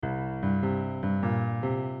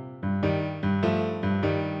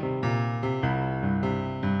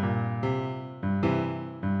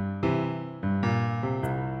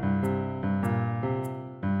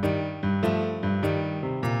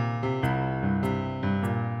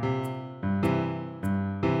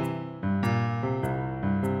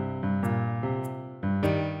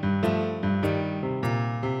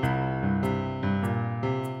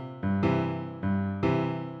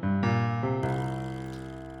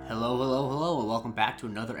Hello, hello, hello, and welcome back to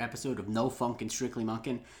another episode of No Funkin' Strictly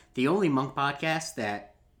Munkin', the only monk podcast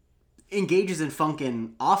that engages in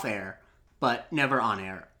funkin' off air, but never on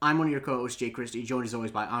air. I'm one of your co-hosts, Jay Christie, joined as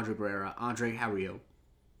always by Andre Barrera. Andre, how are you?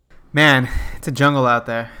 Man, it's a jungle out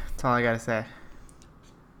there. That's all I gotta say.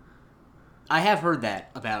 I have heard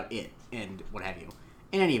that about it, and what have you.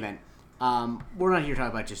 In any event, we're not here to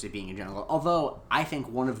talk about just it being a jungle, although I think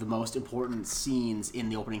one of the most important scenes in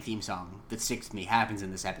the opening theme song that sticks with me happens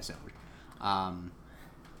in this episode.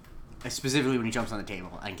 Specifically when he jumps on the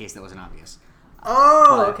table, in case that wasn't obvious.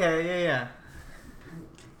 Okay, yeah.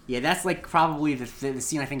 Yeah, that's like probably the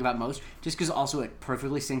scene I think about most, just because also it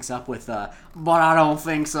perfectly syncs up with but I don't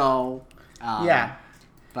think so. Yeah.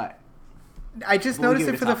 But I just noticed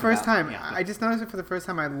it for the first time. Yeah, I just noticed it for the first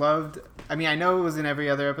time. I know it was in every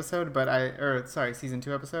other episode, season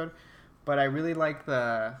 2 episode, but I really like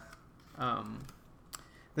the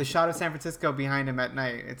shot of San Francisco behind him at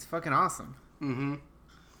night. It's fucking awesome. Mm-hmm.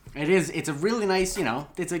 It is. It's a really nice,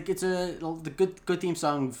 it's a good theme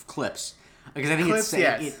song of clips. Because I think clips,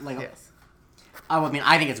 yes.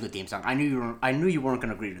 I think it's a good theme song. I knew you weren't going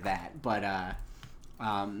to agree to that, but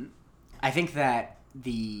I think that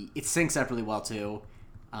it syncs up really well too,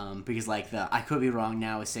 because I Could Be Wrong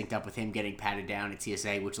Now is synced up with him getting patted down at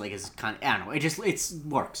TSA, which is kind of, I don't know, it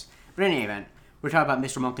works. But in any event, we're talking about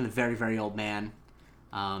Mr. Monk and the very, very old man.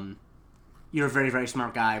 You're a very, very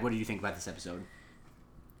smart guy. What did you think about this episode?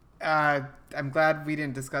 I'm glad we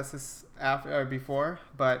didn't discuss this after or before,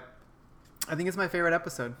 but I think it's my favorite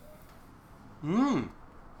episode.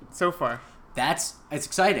 So far. It's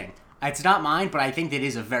exciting. It's not mine, but I think it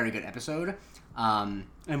is a very good episode. And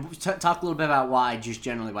talk a little bit about why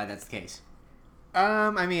that's the case.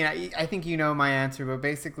 I think you know my answer, but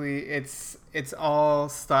basically it's all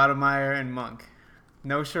Stoudemire and Monk.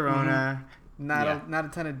 No Sharona, not a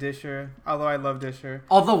ton of Disher, although I love Disher.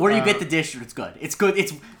 Although where you get the Disher, it's good. It's good.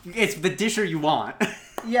 It's the Disher you want.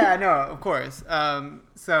 Yeah, no, of course. It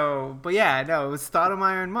was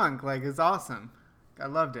Stoudemire and Monk. It's awesome. I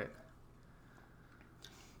loved it.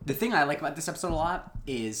 The thing I like about this episode a lot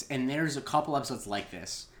is, and there's a couple episodes like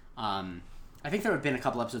this. I think there have been a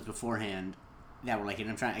couple episodes beforehand that were like it.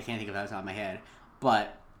 I can't think of it off the top of my head,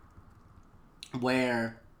 but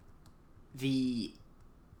where the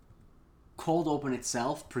cold open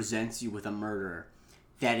itself presents you with a murder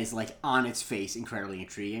that is on its face incredibly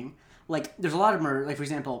intriguing. There's a lot of murder. For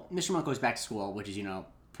example, Mr. Monk Goes Back to School, which is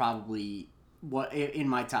probably what in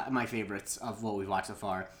my favorites of what we've watched so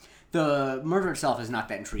far. The murder itself is not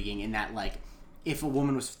that intriguing in that, if a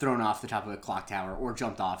woman was thrown off the top of a clock tower or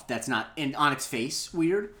jumped off, that's not, on its face,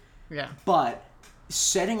 weird. Yeah. But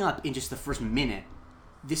setting up in just the first minute,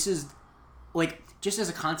 this is, just as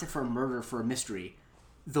a concept for a murder, for a mystery,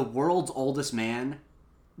 the world's oldest man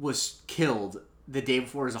was killed the day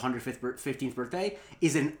before his 115th birthday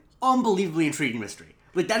is an unbelievably intriguing mystery.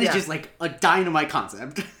 That is just, a dynamite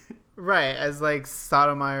concept. Right, as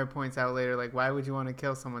Stoudemire points out later, why would you want to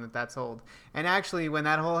kill someone that's old? And actually, when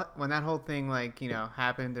that whole thing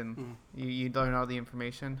happened and you learn all the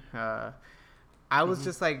information, I was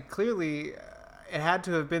just clearly it had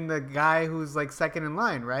to have been the guy who's second in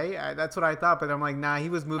line, right? That's what I thought, but I'm nah, he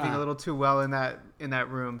was moving a little too well in that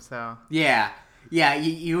room. So yeah,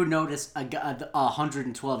 you would notice a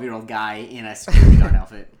 112-year-old guy in a security guard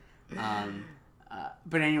outfit.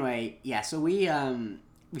 But anyway, yeah. So we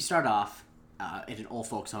start off at an old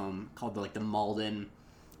folks' home called the Malden,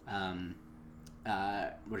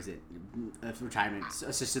 what is it? Retirement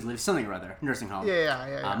assisted living, something or other, nursing home.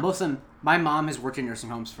 Yeah. Most of them. My mom has worked in nursing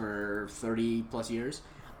homes for 30 plus years,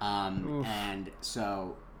 and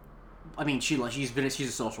so, she's a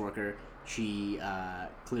social worker. She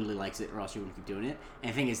clearly likes it, or else she wouldn't keep doing it.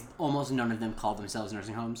 And the thing is, almost none of them call themselves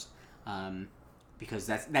nursing homes, because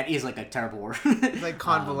that is a terrible word.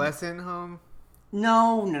 Convalescent home.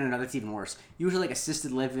 No, that's even worse. Usually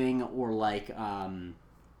assisted living or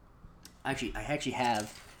actually I actually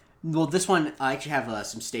have, this one I actually have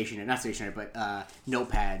some not stationary, but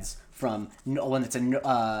notepads from one that's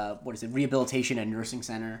a rehabilitation and nursing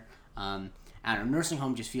center. I don't know, nursing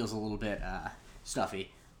home just feels a little bit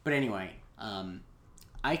stuffy. But anyway,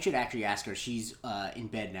 I should actually ask her. She's in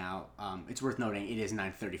bed now. It's worth noting it is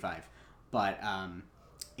 9:35, but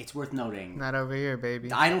it's worth noting. Not over here,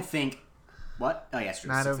 baby. I don't think. What? Oh, yes,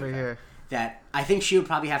 not over here. That I think she would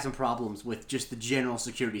probably have some problems with just the general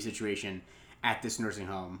security situation at this nursing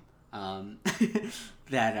home.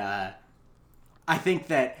 That I think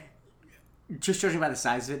that just judging by the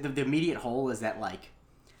size of it, the immediate hole is that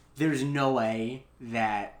there's no way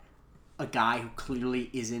that a guy who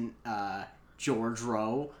clearly isn't George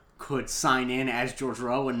Rowe could sign in as George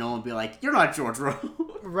Rowe and no one would be like, you're not George Rowe.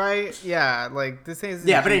 Right? Yeah. Like this is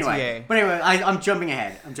Yeah, but GTA. anyway, I'm jumping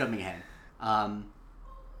ahead.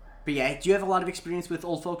 But yeah, do you have a lot of experience with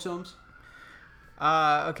old folks' homes?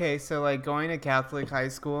 Okay, so like going to Catholic high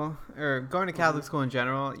school or going to Catholic school in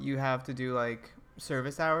general, you have to do like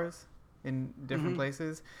service hours in different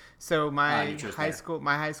places. So my high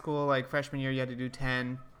school like freshman year, you had to do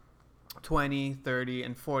 10, 20, 30,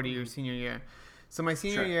 and 40 your senior year. So my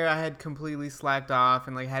senior year, I had completely slacked off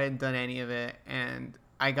and like hadn't done any of it, and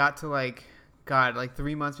I got to like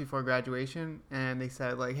 3 months before graduation, and they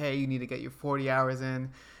said like, hey, you need to get your 40 hours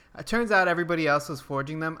in. It turns out everybody else was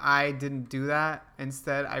forging them. I didn't do that.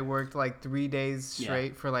 Instead, I worked like 3 days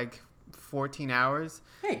straight for like 14 hours.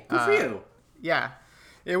 Hey, good for you. Yeah.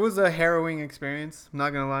 It was a harrowing experience. I'm not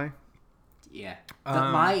going to lie. Yeah.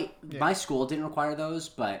 My school didn't require those,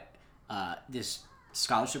 but this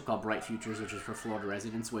scholarship called Bright Futures, which is for Florida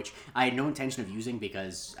residents, which I had no intention of using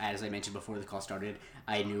because, as I mentioned before the call started,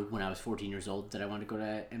 I knew when I was 14 years old that I wanted to go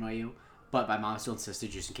to NYU. But my mom still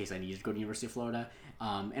insisted just in case I needed to go to University of Florida.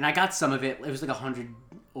 And I got some of it. It was like 100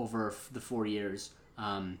 over the 4 years.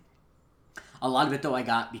 A lot of it, though, I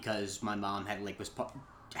got because my mom had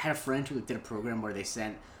had a friend who did a program where they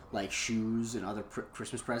sent like shoes and other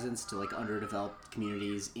Christmas presents to like underdeveloped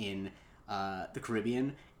communities in the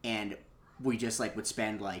Caribbean. And we just like would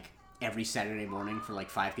spend like every Saturday morning for like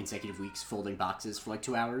 5 consecutive weeks folding boxes for like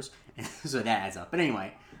 2 hours. So that adds up. But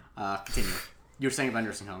anyway, continue. You were saying about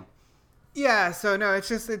nursing home. Yeah, so no, it's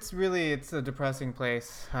a depressing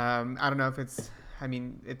place. I don't know if it's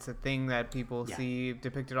a thing that people see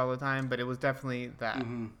depicted all the time, but it was definitely that.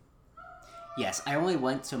 Mm-hmm. Yes, I only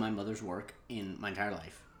went to my mother's work in my entire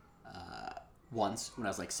life once when I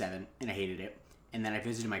was like 7, and I hated it. And then I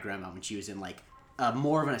visited my grandma when she was in like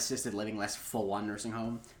more of an assisted living, less full-on nursing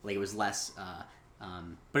home. Like it was less,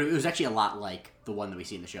 but it was actually a lot like the one that we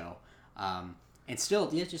see in the show. And still,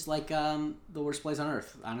 yeah, just like the worst place on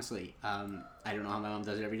earth, honestly. I don't know how my mom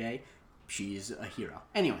does it every day. She's a hero.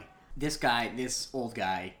 Anyway, this old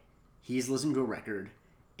guy, he's listening to a record,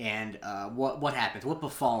 and what happens? What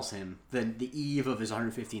befalls him the eve of his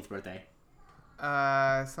 115th birthday?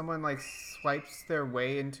 Someone like swipes their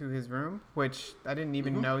way into his room, which I didn't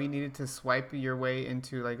even know you needed to swipe your way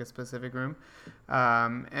into like a specific room,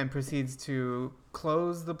 and proceeds to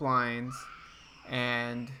close the blinds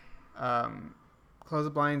and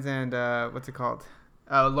what's it called?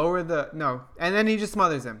 And then he just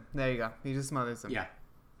smothers him. There you go. He just smothers him. Yeah.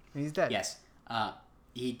 And he's dead. Yes.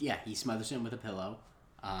 He smothers him with a pillow,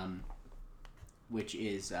 which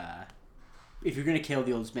is if you're gonna kill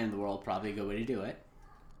the oldest man in the world, probably a good way to do it.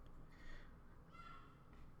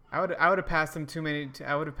 I would have passed him too many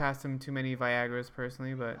Viagras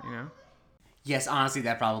personally, but you know. Yes, honestly,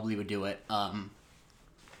 that probably would do it. God,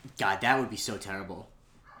 that would be so terrible.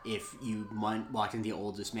 If you walked in the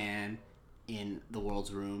oldest man in the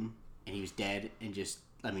world's room and he was dead and just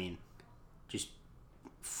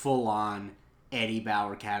full on Eddie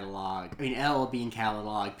Bauer catalog. I mean, LL Bean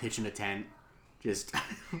catalog, pitching a tent, just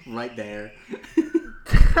right there.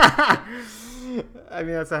 I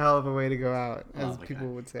mean, that's a hell of a way to go out, as people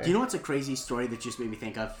would say. Do you know what's a crazy story that just made me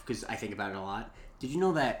think of? Because I think about it a lot. Did you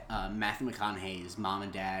know that Matthew McConaughey's mom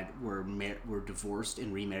and dad were divorced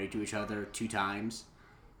and remarried to each other 2 times?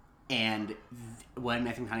 And when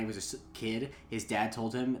Matthew McConaughey was a kid, his dad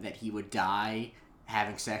told him that he would die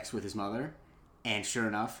having sex with his mother. And sure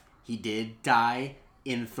enough, he did die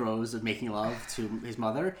in the throes of making love to his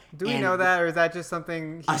mother. Do we know that, or is that just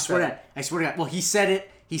something I swear to God. Well, he said it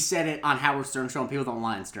on Howard Stern's show, and people don't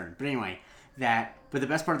lie on Stern. But anyway, but the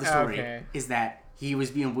best part of the story is that he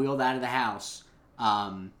was being wheeled out of the house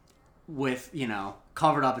with,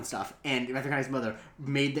 covered up and stuff. And Matthew McConaughey's mother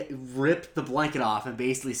ripped the blanket off and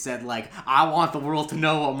basically said, like, I want the world to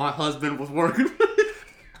know what my husband was working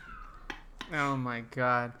with. Oh, my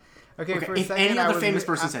God. Okay, for a if second, any other famous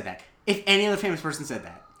person said that. If any other famous person said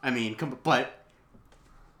that. I mean, but...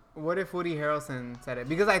 What if Woody Harrelson said it?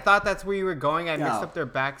 Because I thought that's where you were going. I mixed up their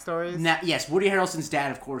backstories. Yes, Woody Harrelson's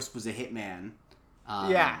dad, of course, was a hitman.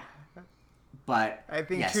 Yeah. But... I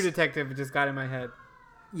think True Detective just got in my head.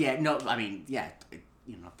 Yeah, no, I mean, yeah,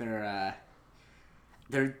 they're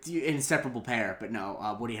an inseparable pair, but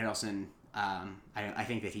no, Woody Harrelson, I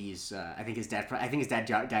think that I think his dad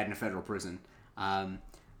died in a federal prison,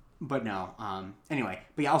 but no, anyway,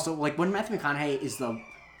 but yeah, also, like, when Matthew McConaughey is that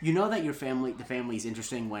the family is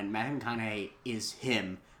interesting when Matthew McConaughey is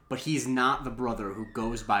him, but he's not the brother who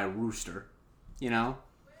goes by Rooster, Are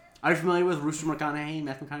you familiar with Rooster McConaughey,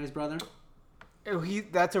 Matthew McConaughey's brother? Oh,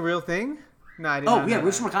 that's a real thing? No, I didn't know.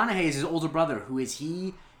 Rooster McConaughey is his older brother, who is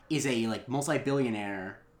a like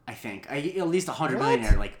multi-billionaire I think. At least a $100 What?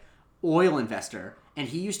 millionaire, like, oil investor. And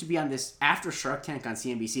he used to be on this, after Shark Tank on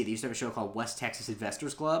CNBC, they used to have a show called West Texas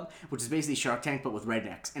Investors Club, which is basically Shark Tank, but with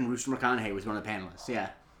rednecks. And Rooster McConaughey was one of the panelists,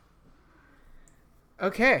 yeah.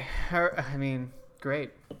 Okay. I mean,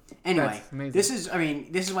 great. Anyway, this is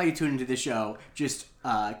why you tune into this show, just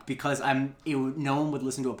because no one would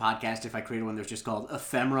listen to a podcast if I created one that was just called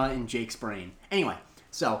Ephemera in Jake's Brain. Anyway,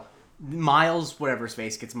 so Miles, whatever his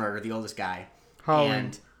face, gets murdered, the oldest guy. Holling.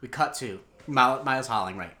 And we cut to Miles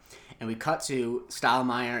Holling, right. And we cut to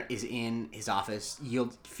Stottlemyre is in his office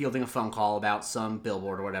fielding a phone call about some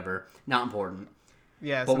billboard or whatever. Not important.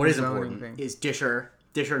 Yeah, but what is important is Disher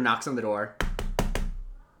knocks on the door.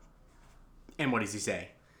 And what does he say?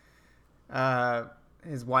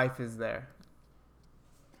 His wife is there.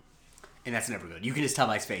 And that's never good. You can just tell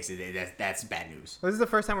by his face that's bad news. Well, this is the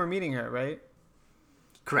first time we're meeting her, right?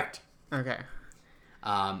 Correct. Okay.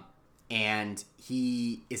 And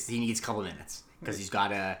he needs a couple minutes because he's got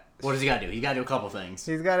to. What does he got to do? He's got to do a couple things.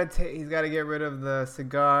 He's got to get rid of the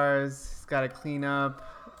cigars. He's got to clean up.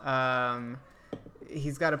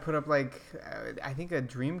 He's got to put up I think a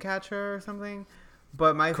dream catcher or something.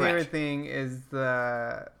 But my favorite thing is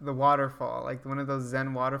the waterfall, like one of those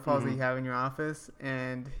Zen waterfalls that you have in your office.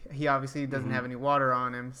 And he obviously doesn't have any water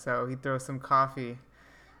on him, so he throws some coffee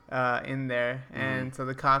in there, and so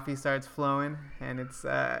the coffee starts flowing, and it's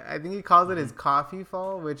I think he calls it his coffee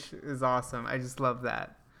fall, which is awesome. I just love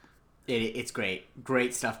that. It's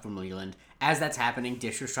great stuff from Leland. As that's happening,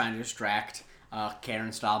 Disher's trying to distract Karen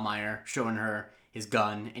Stottlemyre, showing her his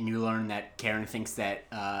gun, and you learn that Karen thinks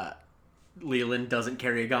that Leland doesn't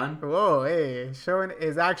carry a gun. Whoa, hey, showing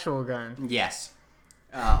his actual gun. Yes.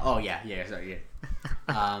 Sorry.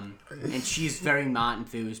 And she's very not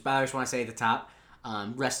enthused. But I just want to say at the top,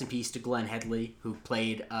 rest in peace to Glenn Headley, who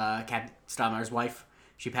played Captain Stottlemyre's wife.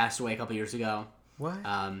 She passed away a couple years ago. What?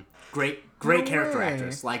 Great character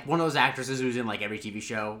actress. Like one of those actresses who's in like every TV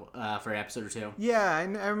show for an episode or two. Yeah,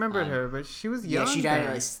 I remembered her, but she was young. Yeah, she died.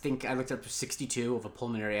 I think I looked up 62 of a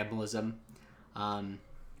pulmonary embolism.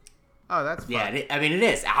 Oh, that's fun. Yeah. It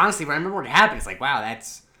is. Honestly, when I remember what happened, it's like, wow,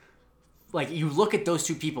 that's like you look at those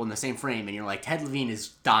two people in the same frame, and you're like, Ted Levine is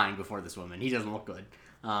dying before this woman. He doesn't look good.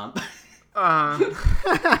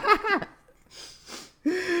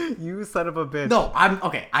 You son of a bitch. No, I'm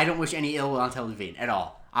okay. I don't wish any ill will on Ted Levine at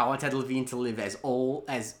all. I want Ted Levine to live as old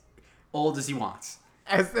as he wants.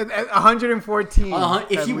 As 114.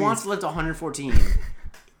 If he wants to live to 114,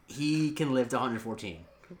 he can live to 114.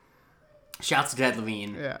 Shouts to Ted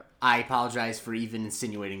Levine. Yeah. I apologize for even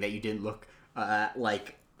insinuating that you didn't look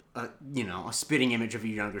like a spitting image of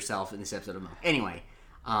your younger self in this episode of Milk. Anyway,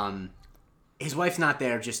 his wife's not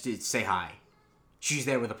there just to say hi. She's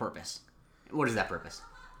there with a purpose. What is that purpose?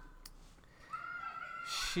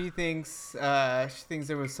 She thinks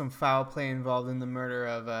there was some foul play involved in the murder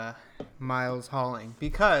of Miles Holling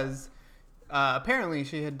because apparently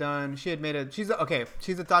she's a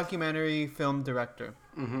documentary film director.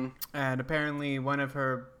 Mm-hmm. And apparently one of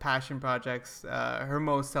her passion projects, her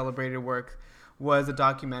most celebrated work, was a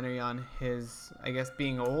documentary on his, I guess,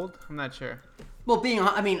 being old. I'm not sure. Well,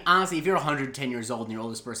 honestly, if you're 110 years old and you're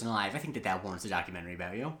oldest person alive, I think that warrants a documentary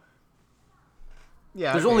about you.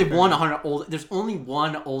 Yeah. There's only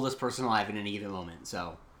one oldest person alive in any given moment,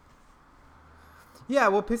 so. Yeah,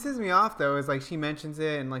 what pisses me off though is like she mentions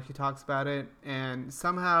it and like she talks about it, and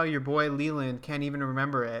somehow your boy Leland can't even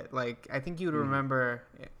remember it. Like I think you would remember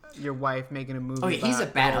your wife making a movie. Oh, yeah, he's a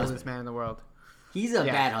bad husband. Oldest man in the world. He's a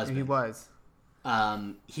bad husband. He was.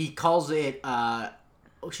 He calls it.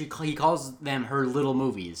 He calls them her little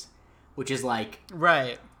movies, which is like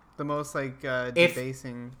right the most like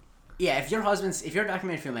debasing. Yeah, if you're a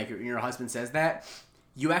documentary filmmaker and your husband says that,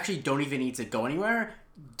 you actually don't even need to go anywhere.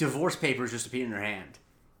 Divorce papers just appear in your hand.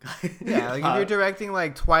 Yeah, like if you're directing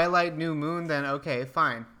like Twilight New Moon, then okay,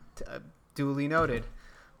 fine. Duly noted.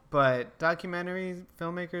 But documentary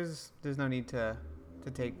filmmakers, there's no need to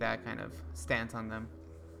take that kind of stance on them.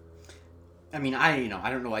 I mean, I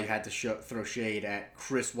don't know why you had to throw shade at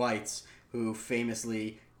Chris Weitz, who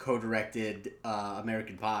famously co-directed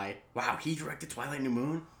American Pie. Wow, he directed Twilight New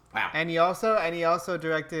Moon? Wow. And he also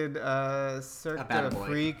directed Cirque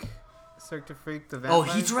du Freak, the Vampire. Oh,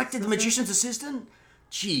 he directed The Magician's Assistant?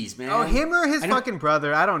 Jeez, man. Oh, him or his fucking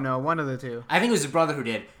brother? I don't know. One of the two. I think it was his brother who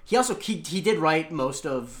did. He also he did write most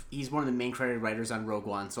of. He's one of the main credited writers on Rogue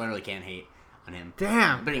One, so I really can't hate on him.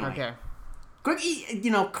 Damn. But anyway, okay.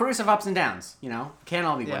 Careers have ups and downs. Can't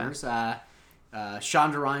all be winners.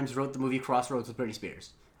 Shonda Rhimes wrote the movie Crossroads with Britney Spears.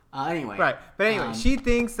 Anyway. Right, but anyway, she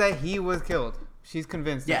thinks that he was killed. She's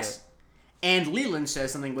convinced. Yes. Of it. And Leland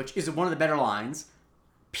says something which is one of the better lines.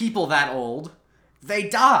 People that old they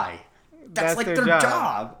die. That's like their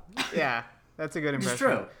job. Yeah, that's a good impression. It's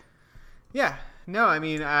true. Yeah. No, I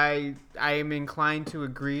mean, I am inclined to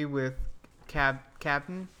agree with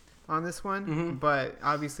Captain on this one, Mm-hmm. but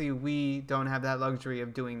obviously we don't have that luxury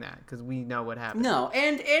of doing that because we know what happened. No,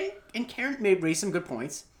 and Karen raised some good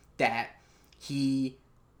points that he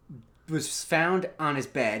was found on his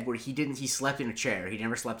bed where he slept in a chair. He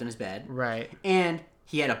never slept in his bed. Right. And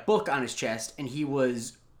he had a book on his chest, and he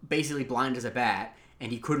was basically blind as a bat,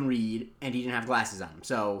 and he couldn't read, and he didn't have glasses on him.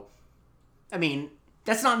 So, I mean,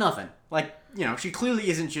 that's not nothing. Like, she clearly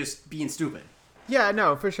isn't just being stupid. Yeah,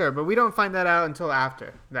 no, for sure. But we don't find that out until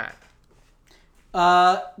after that.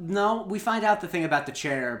 No, we find out the thing about the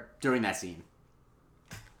chair during that scene.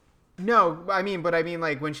 No, I mean,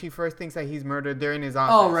 like, when she first thinks that he's murdered, they're in his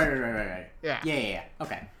office. Oh, right. Yeah. Yeah.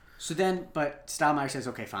 Okay. So then, but Stottlemyre says,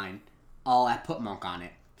 okay, fine. I'll put Monk on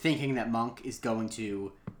it, thinking that Monk is going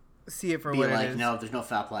to see it for be what like, it is. no, there's no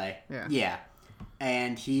foul play. Yeah.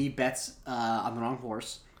 And he bets on the wrong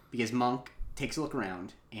horse because Monk takes a look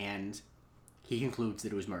around and he concludes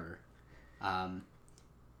that it was murder.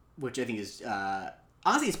 Which I think is,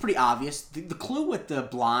 honestly, it's pretty obvious. The clue with the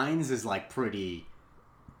blinds is like pretty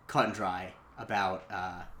cut and dry about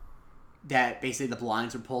that basically the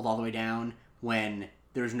blinds were pulled all the way down when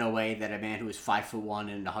there's no way that a man who was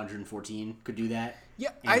 5'1" and 114 could do that. Yeah,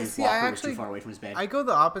 and I see. I actually was too far away from his bed. I go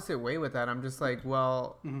the opposite way with that. I'm just like,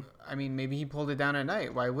 well, I mean, maybe he pulled it down at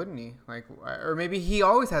night. Why wouldn't he? Like, or maybe he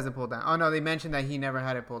always has it pulled down. Oh no, they mentioned that he never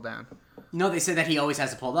had it pulled down. No, they said that he always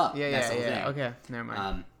has it pulled up. Yeah, That's the whole yeah. thing. Okay, never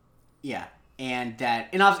mind. Yeah, and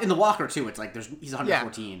in the walker too, it's like he's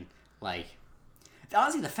 114. Yeah. Like,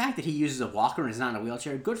 honestly, the fact that he uses a walker and is not in a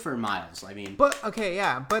wheelchair, good for Miles. I mean, but okay,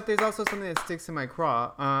 yeah, but there's also something that sticks in my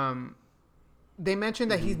craw. They mentioned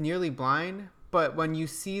that he's nearly blind, but when you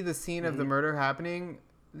see the scene of the murder happening,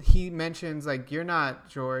 he mentions like, "You're not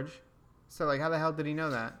George," so like, how the hell did he know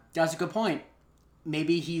that? That's a good point.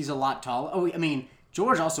 Maybe he's a lot taller. Oh, I mean,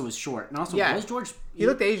 George also was short, and also was George. He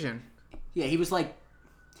looked Asian. Yeah, he was like.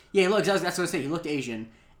 Yeah, look, that's what I say. He looked Asian,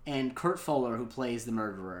 and Kurt Fuller, who plays the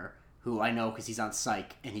murderer, who I know because he's on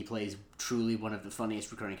Psych, and he plays truly one of the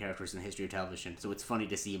funniest recurring characters in the history of television. So it's funny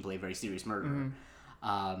to see him play a very serious murderer.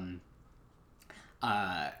 God,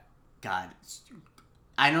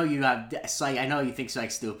 I know you have Psych. I know you think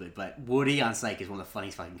Psych's stupid, but Woody on Psych is one of the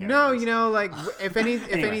funniest fucking characters. No, like if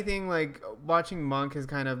anything, like watching Monk has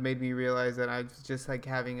kind of made me realize that I was just like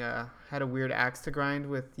had a weird axe to grind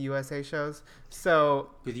with USA shows. So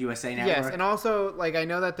with USA Network, yes, and also like I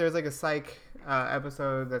know that there's like a Psych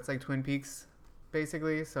episode that's like Twin Peaks,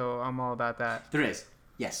 basically. So I'm all about that. There is,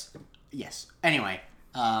 yes. Anyway,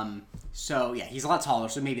 so yeah, he's a lot taller,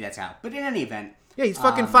 so maybe that's how. But in any event. Yeah, he's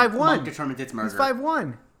fucking 5'1". Monk determines it's murder. He's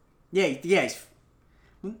 5'1". Yeah.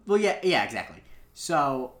 Well, yeah, exactly.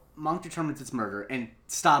 So Monk determines it's murder, and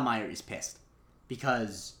Stottlemyre is pissed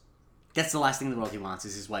because that's the last thing in the world he wants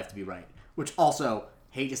is his wife to be right. Which also,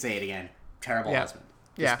 hate to say it again, terrible husband.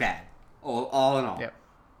 Just bad. All in all. Yep.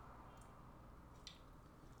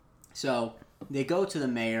 So they go to the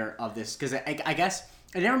mayor of this because I guess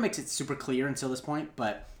it never makes it super clear until this point,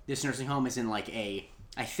 but this nursing home is in like I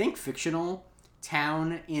think fictional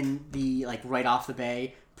town in the like right off the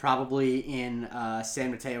bay, probably in San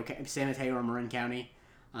Mateo or Marin County.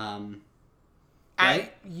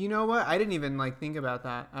 Right? You know what? I didn't even like think about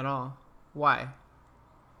that at all. Why?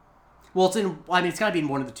 Well, it's got to be in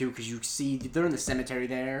one of the two because you see they're in the cemetery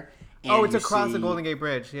there. And it's across the Golden Gate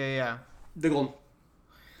Bridge. Yeah. The Golden.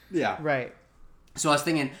 Yeah. Right. So I was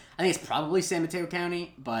thinking, I think it's probably San Mateo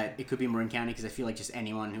County, but it could be Marin County because I feel like just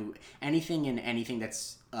anything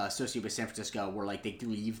that's associated with San Francisco where like they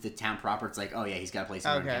leave the town proper, it's like, oh yeah, he's got a place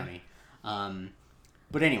in Marin County.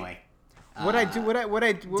 But anyway, what I do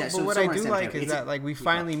like is that like we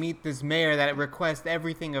finally meet this mayor that requests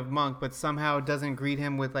everything of Monk, but somehow doesn't greet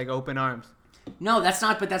him with like open arms. No, that's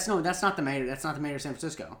not the mayor. That's not the mayor of San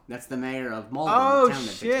Francisco. That's the mayor of Malden. Oh the town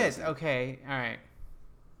shit! Okay, all right.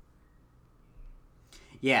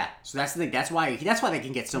 Yeah, so that's the thing. That's why they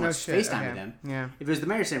can get so much face time with him. Yeah. If it was the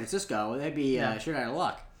mayor of San Francisco, they'd be shit out of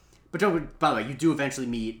luck. But by the way, you do eventually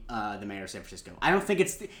meet the mayor of San Francisco. I don't think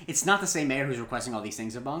it's not the same mayor who's requesting all these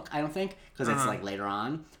things of Monk. I don't think because it's like later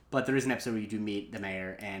on. But there is an episode where you do meet the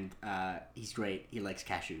mayor, and he's great. He likes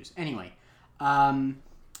cashews. Anyway,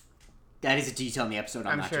 that is a detail in the episode.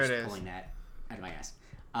 I'm not sure just pulling that out of my ass.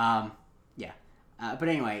 But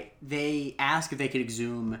anyway, they ask if they could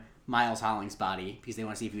exhume Miles Holling's body because they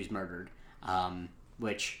want to see if he was murdered,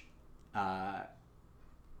 which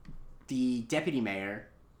the deputy mayor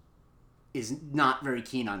is not very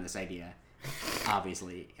keen on this idea,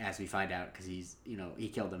 obviously, as we find out because he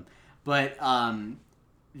killed him. But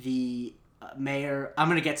the mayor... I'm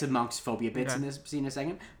going to get to Monk's phobia bits in this scene in a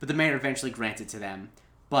second. But the mayor eventually grants it to them.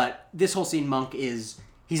 But this whole scene, Monk is...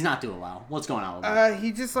 He's not doing well. What's going on with him?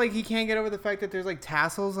 He just, like, he can't get over the fact that there's, like,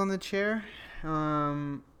 tassels on the chair.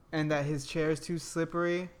 And that his chair is too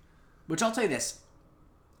slippery. Which I'll tell you this.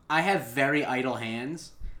 I have very idle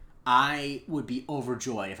hands. I would be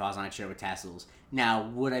overjoyed if I was on a chair with tassels. Now,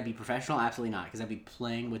 would I be professional? Absolutely not. Because I'd be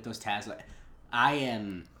playing with those tassels. I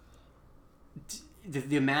am...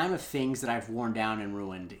 The amount of things that I've worn down and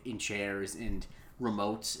ruined in chairs and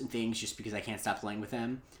remotes and things just because I can't stop playing with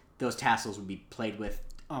them, those tassels would be played with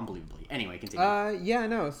unbelievably. Anyway, continue. Yeah,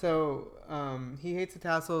 no. So, he hates the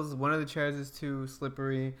tassels. One of the chairs is too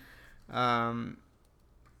slippery.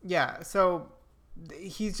 Yeah, so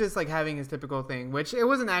he's just, like, having his typical thing, which it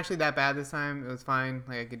wasn't actually that bad this time. It was fine.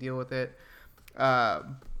 Like, I could deal with it.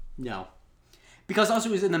 No. Because also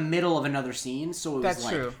it was in the middle of another scene, so it was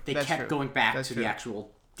like true. they That's kept true. going back That's to true. the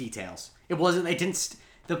actual details. It wasn't. It didn't.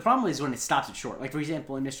 The problem is when it stops it short. Like, for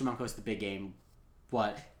example, in Mr. Monk Goes to the Big Game,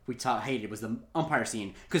 what we hated was the umpire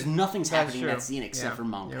scene because nothing's happening in that scene except for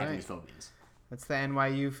Monk having his phobias. That's the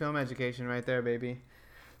NYU film education right there, baby.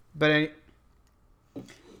 But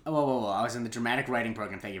Whoa! I was in the dramatic writing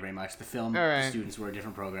program. Thank you very much. The film students were a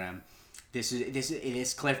different program. This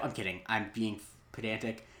is Cliff. I'm kidding. I'm being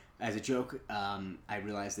pedantic. As a joke, I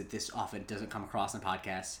realized that this often doesn't come across in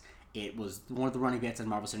podcasts. It was one of the running bits at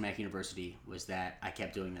Marvel Cinematic University was that I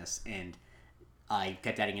kept doing this, and I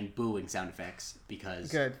kept adding in booing sound effects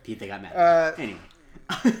because they got mad. Anyway.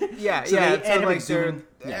 Yeah, so yeah. They like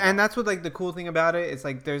and that's what, like, the cool thing about it is,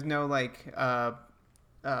 like, there's no like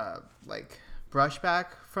brushback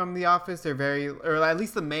from The Office. They're very, or at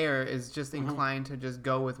least the mayor is just inclined to just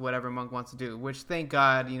go with whatever Monk wants to do. Which, thank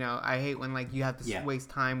God, you know, I hate when, like, you have to waste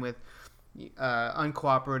time with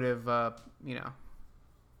uncooperative, you know.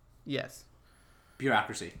 Yes.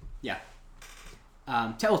 Bureaucracy. Yeah.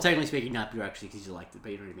 Technically speaking, not bureaucracy because you liked it,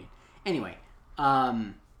 but you know what I mean. Anyway,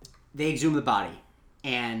 they exhume the body,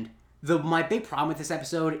 and my big problem with this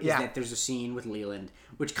episode is that there's a scene with Leland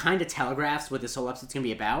which kind of telegraphs what this whole episode's going to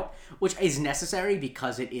be about, which is necessary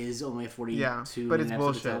because it is only a 42-minute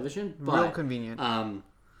episode of television. But, real convenient.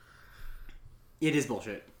 It is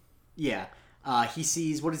bullshit. Yeah. He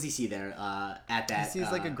sees, what does he see there at that He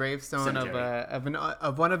sees like a gravestone cemetery.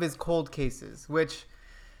 of one of his cold cases, which,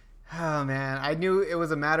 oh man, I knew it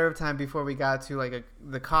was a matter of time before we got to like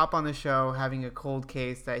the cop on the show having a cold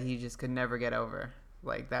case that he just could never get over.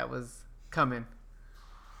 Like, that was coming.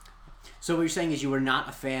 So what you're saying is you were not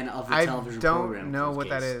a fan of the television program? I don't know what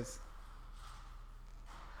that is.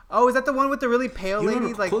 Oh, is that the one with the really pale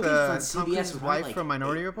lady, like the Tom Cruise's wife from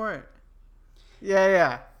Minority Report?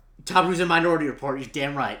 Yeah. Tom Cruise in Minority Report. You're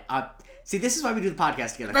damn right. See, this is why we do the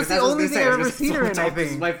podcast together. That's the only thing I've ever seen her in, I think. Tom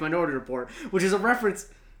Cruise's wife, Minority Report, which is a reference.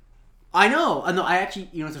 I know. No, I actually,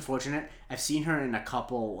 you know what's unfortunate? I've seen her in a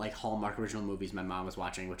couple like Hallmark original movies my mom was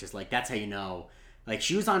watching, which is like, that's how you know. Like,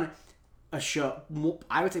 she was on a show,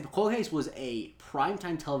 I would say Cold Case was a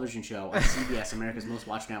primetime television show on CBS, America's Most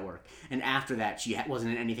Watched Network, and after that she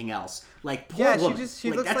wasn't in anything else. Like, poor woman.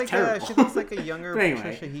 She looks like she looks like a younger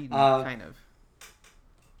Patricia Heaton, kind of.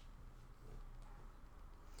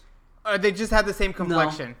 Or they just have the same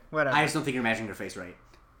complexion. No, whatever. I just don't think you're imagining her face right.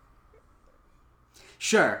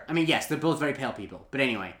 Sure, I mean, yes, they're both very pale people, but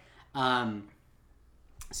anyway.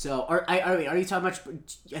 So are you talking about?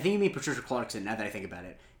 I think you mean Patricia Clarkson. Now that I think about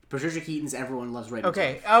it. Patricia Keaton's Everyone Loves Raymond's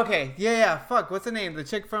wife. Okay. Yeah. Fuck, what's the name? The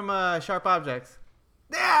chick from Sharp Objects.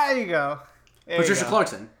 There you go. Patricia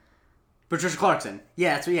Clarkson.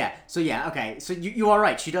 Yeah, So yeah, okay. So you are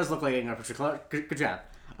right. She does look like a younger Patricia Clarkson. Good job.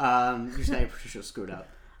 You're saying Patricia screwed up.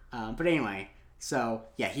 But anyway, so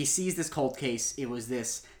yeah, he sees this cold case. It was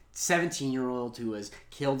this 17-year-old who was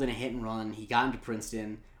killed in a hit and run. He got into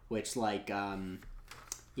Princeton, which, like,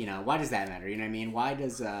 you know, why does that matter? You know what I mean? Why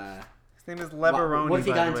does his name is Leveroni. What if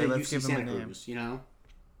he got into Let's UC Santa Cruz? You know.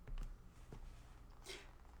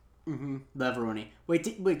 Leveroni.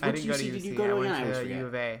 Wait, what UC did you go to again? I always forget. U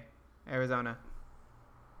of A, Arizona.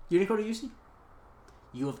 You didn't go to UC?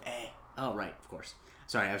 U of A. Oh, right, of course.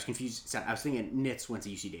 Sorry, I was confused. I was thinking Nitz went to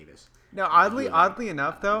UC Davis. No, oddly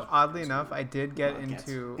enough, I did get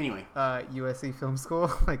into USC film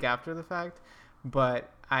school like after the fact,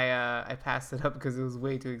 but I passed it up because it was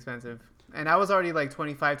way too expensive, and I was already like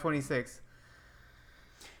 25, 26.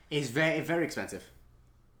 It's very expensive.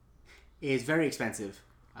 It's very expensive.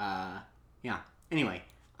 Yeah. Anyway,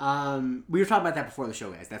 we were talking about that before the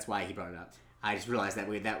show, guys. That's why he brought it up. I just realized that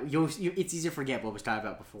it's easy to forget what was talked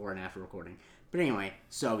about before and after recording. But anyway,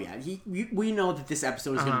 so yeah, we know that this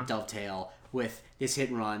episode is going to dovetail with this hit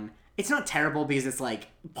and run, It's not terrible because it's like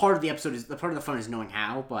part of the episode is the part of the fun is knowing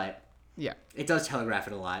how, but Yeah. it does telegraph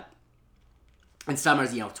it a lot. And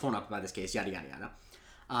Summer's, torn up by this case, yada yada yada.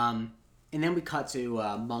 And then we cut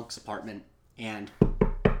to Monk's apartment, and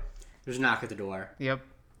there's a knock at the door. Yep.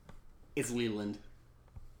 It's Leland.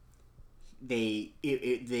 And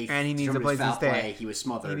he needs a place to stay. He was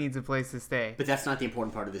smothered. He needs a place to stay. But that's not the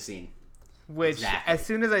important part of the scene. Which, exactly. As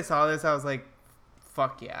soon as I saw this, I was like,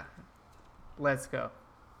 fuck yeah. Let's go.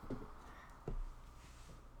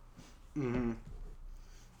 Mm-hmm.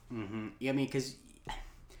 Mm-hmm. Yeah, I mean, because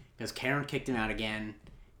Karen kicked him out again.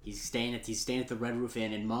 He's staying at the Red Roof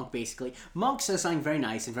Inn, and Monk says something very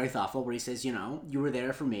nice and very thoughtful, where he says, you were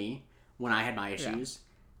there for me when I had my issues. Yeah.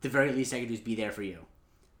 The very least I could do is be there for you.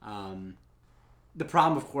 The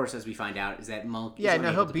problem, of course, as we find out, is that Monk.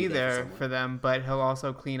 He'll be there for them, but he'll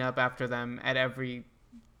also clean up after them at every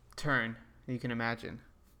turn you can imagine.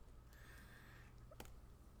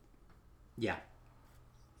 Yeah.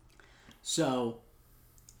 So,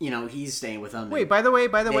 he's staying with them. Wait, by the way,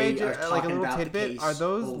 like a little tidbit, are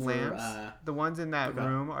those lamps, the ones in that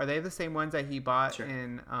room, are they the same ones that he bought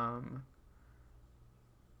in...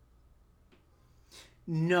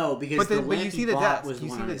 No, because the lamp you see he the bought desk. was the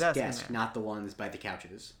one on his desk, not the ones by the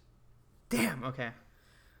couches. Damn, okay.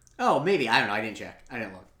 Oh, maybe. I don't know. I didn't check. I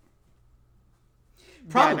didn't look.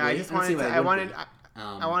 Probably. Yeah, no, I just I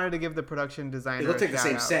wanted to give the production designer it looked like the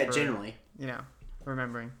same set, generally.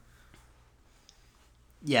 Remembering.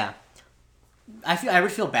 Yeah. I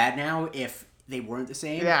would feel bad now if they weren't the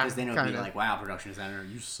same. Yeah, because then it would be like, wow, production designer,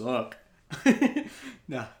 you suck.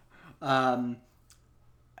 No.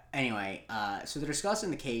 Anyway, so they're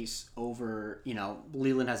discussing the case over,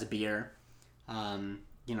 Leland has a beer, before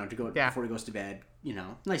he goes to bed,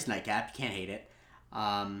 nice nightcap, you can't hate it.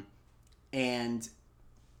 What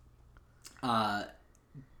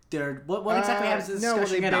exactly happens in the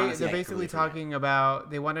discussion? They're basically talking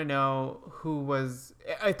about, they want to know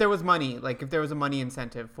if there was money, like if there was a money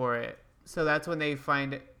incentive for it. So that's when they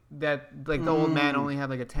find that, like, the old man only had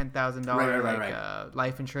like a $10,000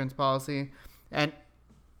 life insurance policy. And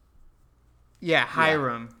yeah,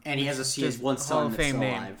 Hiram. Yeah. And he has one son that's still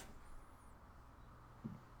alive.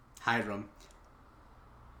 Hiram.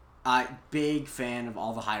 Big fan of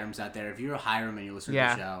all the Hirams out there. If you're a Hiram and you listen to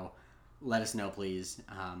the show, let us know, please.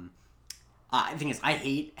 The thing is, I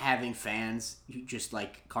hate having fans who just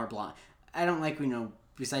like carte blanche. I don't like,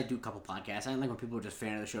 because I do a couple podcasts, I don't like when people are just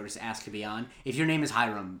fan of the show, just ask to be on. If your name is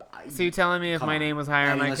Hiram... So you're telling me if my name was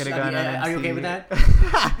Hiram, I could have gone on Are you okay with that?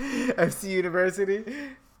 FC University?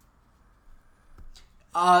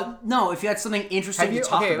 No, if you had something interesting to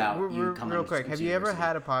talk about, real quick. Have you ever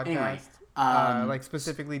had a podcast, like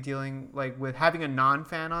specifically dealing like with having a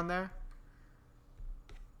non-fan on there?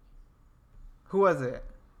 Who was it?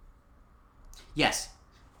 Yes,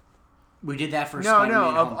 we did that for of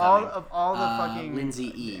all the fucking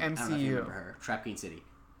Lindsay E. MCU. I don't know if you remember her. Trap Queen City.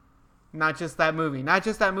 Not just that movie.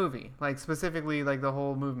 Like specifically, like the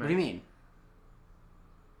whole movement. What do you mean?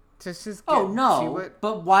 No.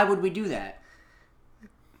 But why would we do that?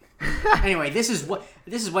 Anyway, this is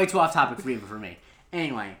way too off topic for even for me.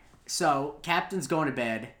 Anyway, so Captain's going to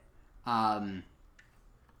bed, and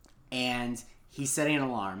he's setting an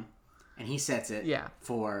alarm, and he sets it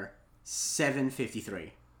for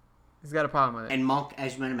 7:53. He's got a problem with it. And Monk,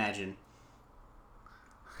 as you might imagine,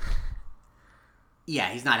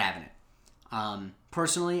 he's not having it.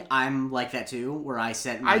 Personally, I'm like that too, where I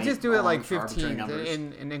set my I just do it like 15 numbers.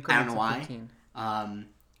 In increments I don't know why. 15.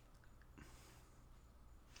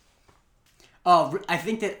 I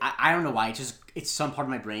think that I don't know why. It's some part of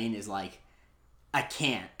my brain is like, I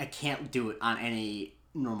can't do it on any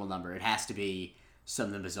normal number. It has to be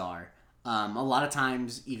something bizarre. A lot of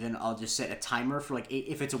times, even I'll just set a timer for like 8.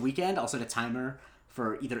 If it's a weekend, I'll set a timer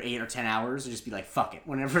for either 8 or 10 hours, and just be like, fuck it,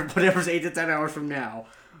 whatever's 8 to 10 hours from now,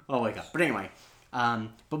 I'll wake up. But anyway,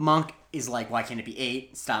 but Monk is like, why can't it be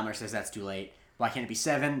 8? Stammer says that's too late. Why can't it be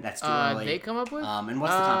 7? That's too early. They come up with. And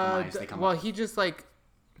what's the compromise they come up with? Well, he just like.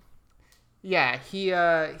 Yeah,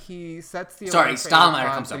 he sets the alarm for 8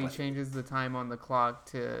 o'clock, comes up with. He changes the time on the clock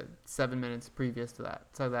to 7 minutes previous to that,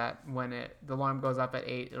 so that when the alarm goes up at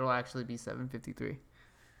 8, it'll actually be 7:53.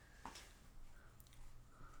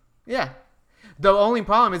 Yeah, the only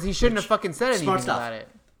problem is he shouldn't have fucking said anything about it.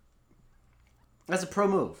 That's a pro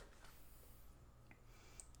move.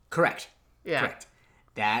 Correct. Yeah. Correct.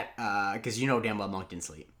 That because damn well Monk didn't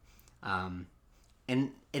sleep.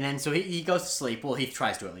 And then so he goes to sleep. Well, he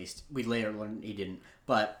tries to at least. We later learn he didn't.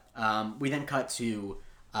 But we then cut to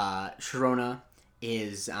Sharona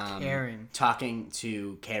is talking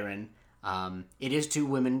to Karen. It is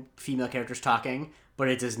 2 female characters talking, but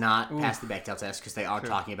it does not pass the Bechdel test because they are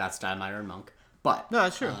talking about Steinmeier and Monk. But no,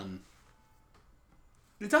 that's true.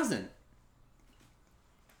 It doesn't.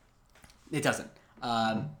 It doesn't.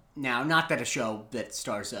 Now, not that a show that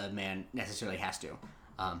stars a man necessarily has to.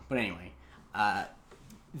 But anyway,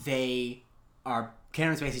 they are...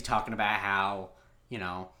 Karen's basically talking about how,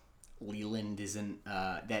 Leland isn't...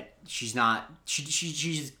 that she's not...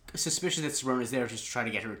 She's suspicious that Sorona's there just to try to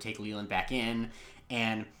get her to take Leland back in.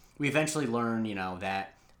 And we eventually learn,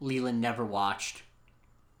 that Leland never watched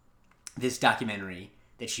this documentary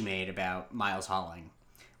that she made about Miles Holling,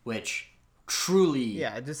 which... truly...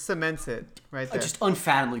 Yeah, it just cements it right there. Just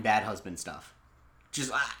unfathomably bad husband stuff.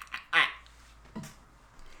 Just...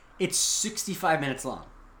 It's 65 minutes long.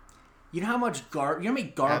 You know how much you know how many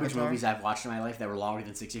garbage Avatar? movies I've watched in my life that were longer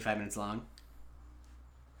than 65 minutes long?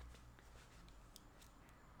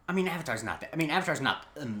 I mean, Avatar's not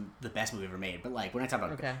the best movie ever made, but like when I talk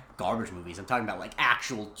about garbage movies, I'm talking about like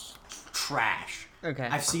actual trash. Okay.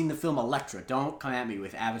 I've seen the film Elektra. Don't come at me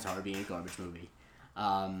with Avatar being a garbage movie.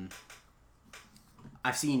 I've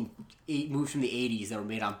seen 8 movies from the 80s that were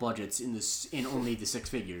made on budgets in only the 6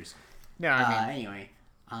 figures. Yeah, I mean... Anyway,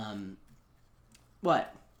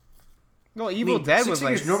 what? Well, Evil Dead 6 was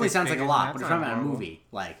figures like... normally 6 sounds like a figures, lot, but that's if I'm not at a horrible. movie,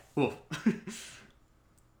 like, oof.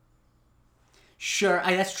 Sure,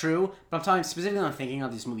 that's true, but I'm thinking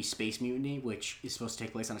of this movie Space Mutiny, which is supposed to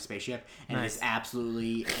take place on a spaceship, and it is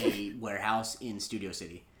absolutely a warehouse in Studio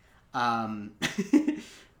City. But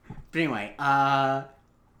anyway,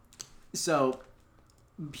 so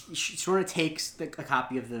she sort of takes a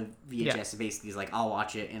copy of the VHS and basically is like, I'll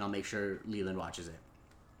watch it and I'll make sure Leland watches it.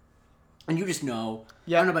 And you just know,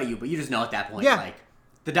 I don't know about you, but you just know at that point, like,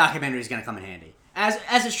 the documentary is going to come in handy.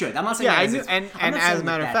 As it should. I'm not saying I knew, and as a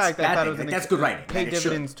matter of fact, I thought it was going that's good writing. Pay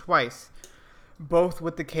dividends twice, both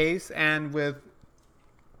with the case and with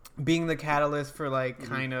being the catalyst for like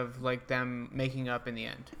kind of like them making up in the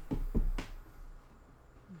end.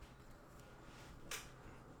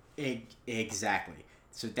 Exactly.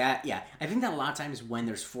 So that, I think that a lot of times when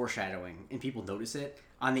there's foreshadowing and people notice it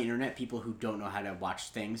on the internet, people who don't know how to watch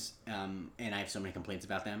things, and I have so many complaints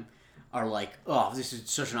about them, are like, oh, this is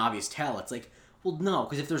such an obvious tell. It's like, well, no,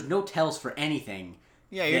 because if there's no tells for anything,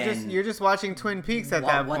 you're just watching Twin Peaks at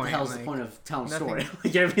that point. What the hell is the point of telling a story?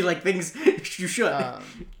 You know what I mean? Like things you should.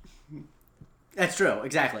 That's true.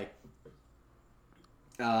 Exactly.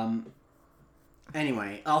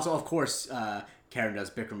 Anyway, also of course, Karen does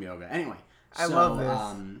Bikram yoga. Anyway, I love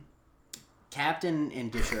this. Captain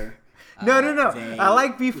and Disher. No. I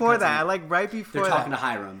like before that. I like right before they're that. talking to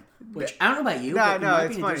Hiram. Which I don't know about you. No,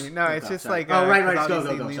 it's funny. No, it's just like right. Go.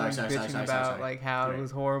 Bitching about like how it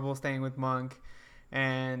was horrible staying with Monk,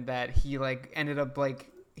 and that he like ended up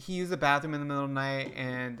like he used the bathroom in the middle of the night,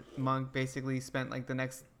 and Monk basically spent like the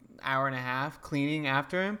next hour and a half cleaning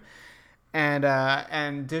after him,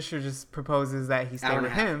 and Disher just proposes that he stay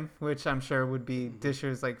with him, which I'm sure would be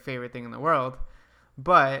Disher's like favorite thing in the world,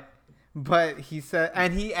 but he said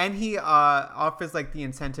and he offers like the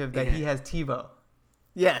incentive that he has TiVo.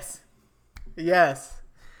 Yes.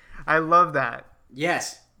 I love that.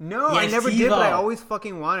 Yes. No, I never did, but I always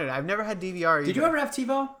fucking wanted it. I've never had DVR either. Did you ever have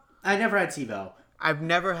TiVo? I never had TiVo. I've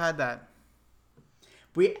never had that.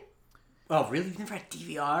 Oh, really? You've never had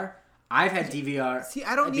DVR? I've had DVR. See,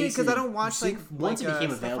 I don't need it because I don't watch like once it became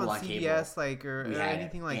stuff available on on CBS, cable, like or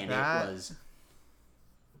anything like that. It was...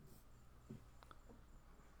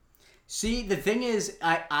 See, the thing is,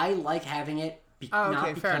 I like having it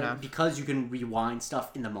fair enough. Because you can rewind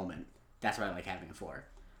stuff in the moment. That's what I like having it for.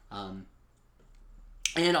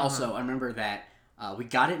 And also, I remember that we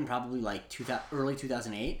got it in probably like early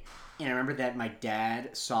 2008, and I remember that my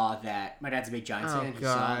dad saw that... My dad's a big Giants fan. He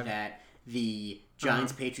saw that the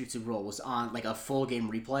Giants-Patriots Super Bowl was on like a full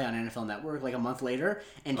game replay on NFL Network like a month later,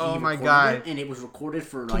 and he recorded it, and it was recorded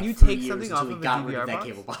for like 3 years until we got rid of that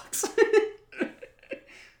cable box.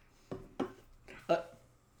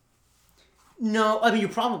 No, I mean, you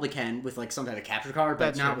probably can with, like, some type of capture card,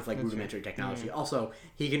 but not with, like, rudimentary technology. Yeah. Also,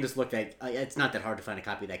 he can just look at... it's not that hard to find a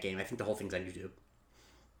copy of that game. I think the whole thing's on YouTube.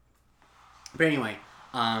 But anyway,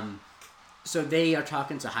 so they are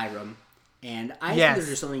talking to Hiram, and I think there's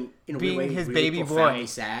just something, in a weird way, his really baby profoundly boy.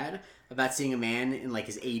 sad about seeing a man in, like,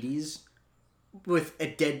 his 80s with a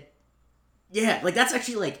dead... Yeah, like, that's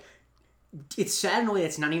actually, like... It's sad in a way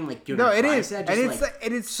that's not even like good. No, it is, sad, and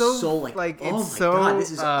it's so like oh it's my so God, this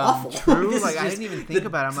is awful. True. Like I didn't even think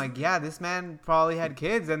about it. I'm like, yeah, this man probably had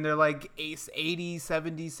kids, and they're like 80,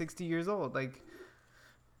 70, 60 years old. Like,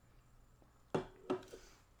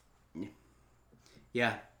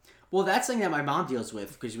 yeah. Well, that's something that my mom deals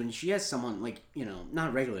with because when she has someone like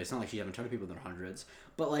not regularly, it's not like she's having a ton of people in their hundreds,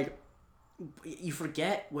 but like you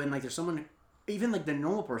forget when like there's someone, even like the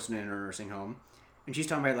normal person in a nursing home, and she's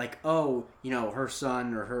talking about like, oh, her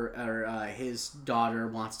son or his daughter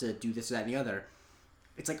wants to do this, that, and the other.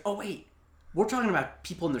 It's like, oh wait, we're talking about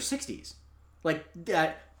people in their 60s, like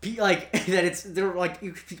that. Like that, they're like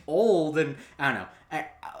old, and I don't know.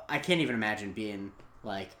 I can't even imagine being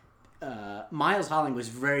like Miles Holling was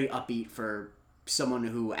very upbeat for someone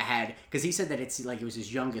who had, because he said that it was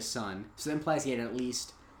his youngest son, so that implies he had at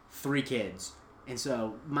least 3 kids, and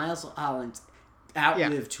so Miles Holling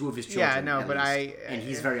outlived 2 of his children. Yeah, no, but least, and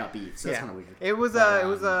he's very upbeat, so that's kind of weird. It was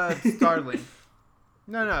startling.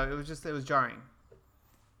 No, it was jarring.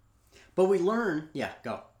 But we learn,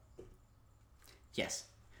 go.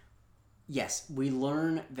 Yes, we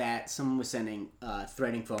learn that someone was sending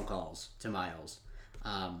threatening phone calls to Miles.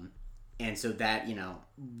 And so that,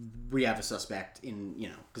 we have a suspect in,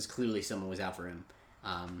 because clearly someone was out for him.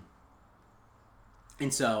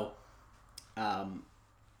 And so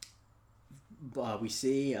we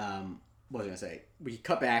see, what was I going to say? We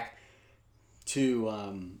cut back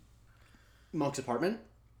to Monk's apartment,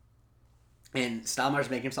 and Stahlmeyer's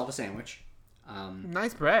making himself a sandwich.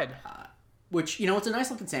 Nice bread. Which, it's a nice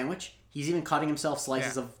looking sandwich. He's even cutting himself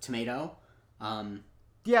slices of tomato.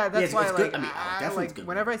 Yeah, that's why it's like good. I mean, definitely like good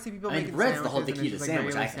whenever bread. I see people I mean, making bread's sandwiches, the whole thing and key it's to just, like,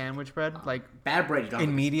 sandwich, regular I think. sandwich bread, like bad bread, you don't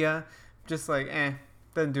in media, just like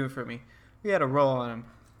doesn't do it for me. We had a roll on him.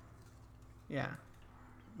 Yeah.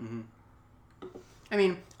 Mm-hmm. I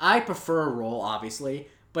mean, I prefer a roll, obviously,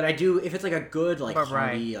 but I do if it's like a good like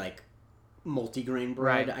hearty like multigrain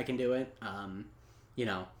bread, I can do it.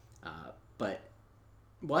 But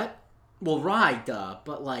what? Well, rye, duh.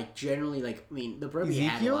 But like generally, like I mean, the bread we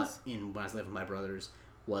had a lot when I was living with my brothers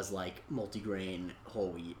was like multigrain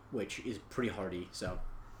whole wheat, which is pretty hearty. So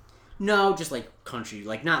no, just like country,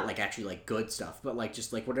 like not like actually like good stuff, but like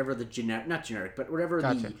just like whatever the not generic, but whatever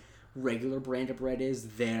the regular brand of bread is,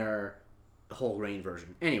 their whole grain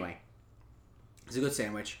version. Anyway, it's a good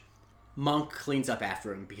sandwich. Monk cleans up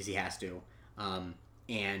after him because he has to,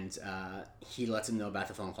 and he lets him know about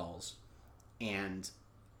the phone calls. And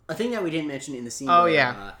a thing that we didn't mention in the scene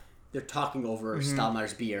where they're talking over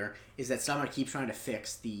Stahlmeyer's beer is that Stahlmeyer keeps trying to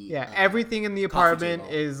fix the everything in the apartment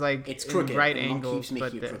is like it's crooked, in right and angles, keeps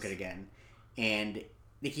making it crooked again, and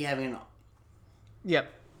they keep having yeah,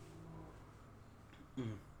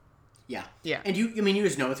 and you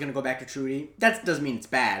just know it's gonna go back to Trudy. That doesn't mean it's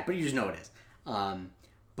bad, but you just know it is.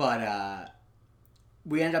 But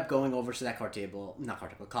we end up going over to that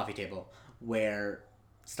coffee table, where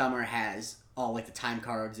Stahlmeyer has all like the time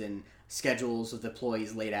cards and schedules of the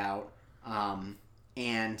employees laid out,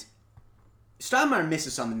 and Stahlmeyer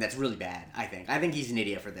misses something that's really bad. I think he's an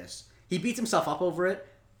idiot for this. He beats himself up over it,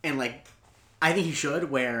 and like I think he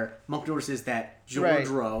should. Where Monk notices that George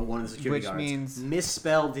Rowe, one of the security guards,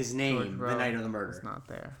 misspelled his name the night of the murder. It's not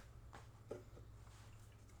there.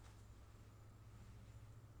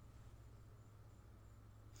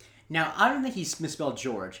 Now, I don't think he's misspelled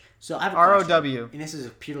George, so I have a R-O-W. question, and this is a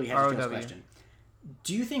purely head-to-toe question.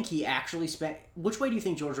 Do you think he actually which way do you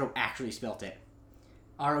think George Rowe actually spelt it?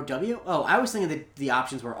 R-O-W? Oh, I was thinking that the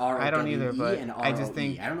options were R-O-W-E I don't either, but and R-O-E. I just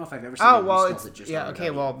think... I don't know if I've ever seen anyone who spells it just R-O-W. okay,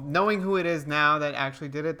 well, knowing who it is now that actually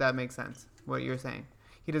did it, that makes sense, what you're saying.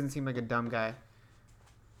 He doesn't seem like a dumb guy.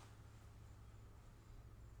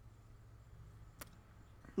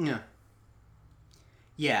 Yeah.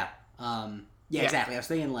 Yeah. Yeah, exactly. I was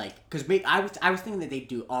thinking because I was thinking that they'd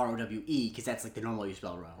do R-O-W-E because that's like the normal you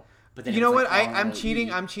spell row. But then what? Like I'm cheating.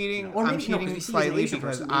 I'm cheating slightly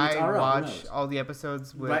because I watch all the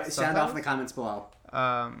episodes with sound off in the comments below.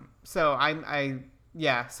 So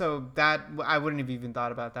so that I wouldn't have even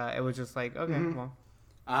thought about that. It was just like well.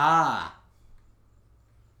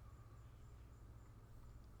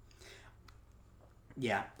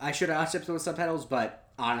 Yeah, I should have watched episodes with subtitles, but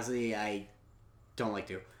honestly, I don't like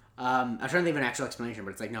to. I'm trying to think of an actual explanation,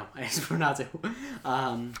 but it's like, no, I just prefer not to.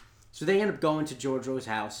 So they end up going to George Rowe's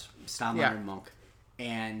house, Stahlmeyer and Monk.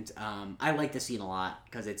 And I like this scene a lot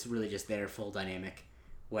because it's really just their full dynamic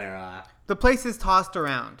where... the place is tossed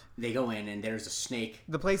around. They go in and there's a snake.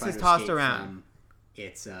 The place is tossed around.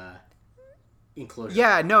 It's enclosure.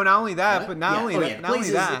 Yeah, no, not only that, but not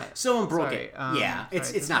only that. Someone broke it.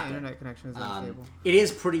 It's not good. Internet connection is unstable. It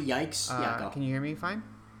is pretty yikes. Go. Can you hear me fine?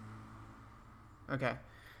 Okay.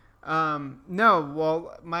 No,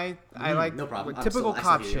 well, I like no problem. typical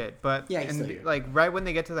cop shit, but here. Like right when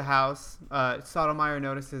they get to the house, Sotomayor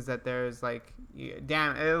notices that there's like,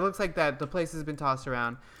 damn, it looks like that the place has been tossed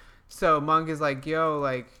around. So Monk is like, yo,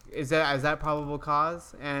 like, is that probable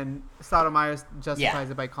cause? And Sotomayor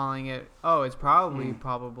justifies it by calling it, it's probably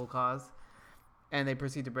probable cause. and they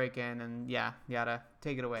proceed to break in, and yada.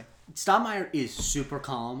 Take it away. Stottmeyer is super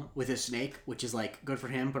calm with his snake, which is like good for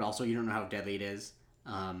him, but also you don't know how deadly it is.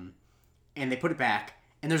 And they put it back,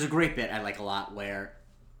 and there's a great bit I like a lot where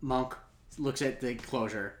Monk looks at the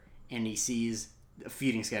closure and he sees a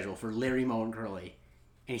feeding schedule for Larry, Moe, and Curly,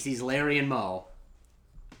 and he sees Larry and Moe,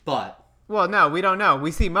 but. Well, no, we don't know.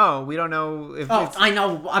 We see Moe. We don't know if. Oh, I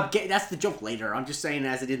know. That's the joke later. I'm just saying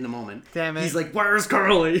as it did in the moment. Damn it. He's like, "Where's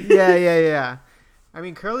Curly?" Yeah. I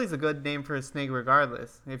mean, Curly's a good name for a snake,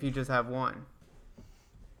 regardless. If you just have one.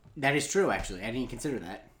 That is true. Actually, I didn't consider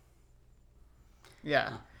that.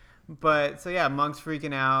 Yeah, but so yeah, Monk's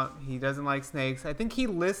freaking out. He doesn't like snakes. I think he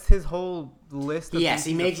lists his whole list. Of Yes,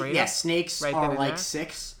 he makes. Yes, snakes right are like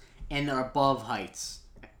 6, and they're above heights,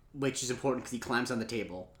 which is important because he climbs on the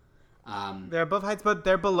table. They're above heights, but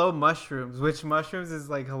they're below mushrooms, which mushrooms is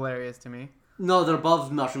like hilarious to me. No, they're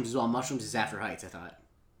above mushrooms as well. Mushrooms is after heights, I thought.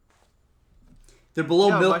 They're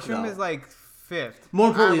below milk, mushroom though. is like 5th. More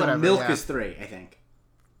importantly, whatever, milk is 3, I think.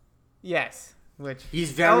 Yes, which...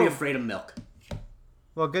 He's very afraid of milk.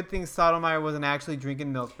 Well, good thing Stottmeyer wasn't actually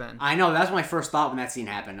drinking milk then. I know, that's my first thought when that scene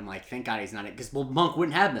happened. I'm like, thank God he's not it, because Monk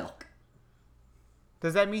wouldn't have milk.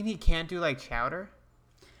 Does that mean he can't do like chowder?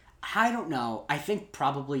 I don't know. I think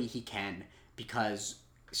probably he can, because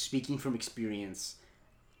speaking from experience,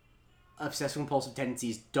 obsessive-compulsive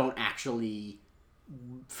tendencies don't actually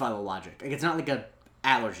follow logic. Like, it's not like a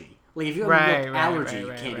allergy. Like, if you have a milk allergy,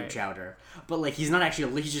 you can't do chowder. But, like, he's not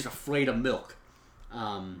actually, he's just afraid of milk.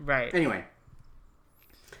 Right. Anyway.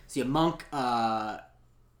 So, yeah, Monk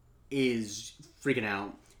is freaking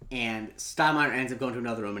out, and Stottmeyer ends up going to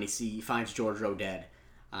another room, and he finds George Rowe dead.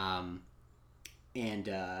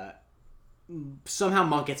 Somehow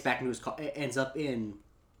Monk gets back into his car, ends up in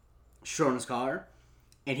Schroner's car,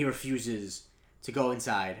 and he refuses to go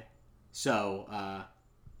inside. So,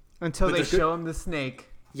 until they show him the snake.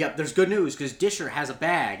 Yep, there's good news, because Disher has a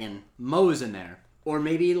bag, and Moe's in there. Or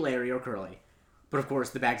maybe Larry or Curly. But of course,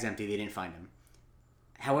 the bag's empty, they didn't find him.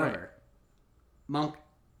 However, Monk,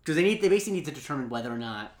 because they basically need to determine whether or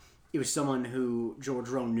not it was someone who George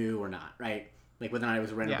Rowe knew or not, right? Like whether or not it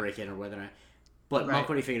was a random break-in or whether or not... But Monk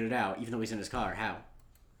already figured it out, even though he's in his car. How?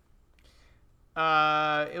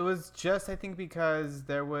 It was just, I think, because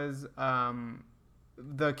there was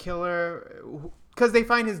the killer... Because they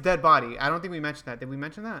find his dead body. I don't think we mentioned that. Did we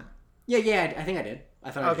mention that? Yeah, I think I did.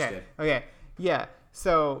 I thought I just did. Okay, yeah.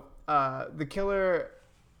 So, the killer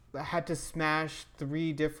had to smash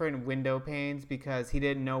 3 different window panes because he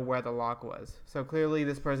didn't know where the lock was. So, clearly,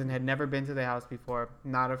 this person had never been to the house before.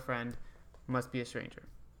 Not a friend. Must be a stranger.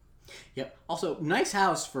 Yep. Also, nice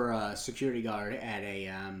house for a security guard at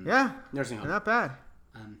a nursing home. Not bad.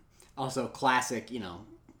 Also, classic,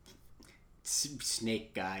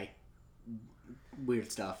 snake guy.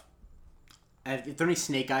 Weird stuff. If there are any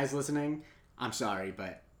snake guys listening, I'm sorry,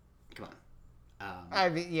 but come on. I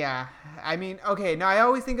mean, okay. Now, I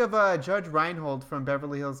always think of Judge Reinhold from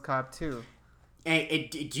Beverly Hills Cop 2. Hey,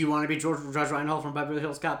 do you want to be Judge Reinhold from Beverly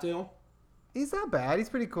Hills Cop 2? He's not bad. He's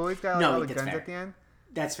pretty cool. He's got all the guns at the end.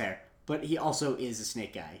 That's fair. But he also is a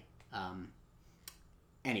snake guy.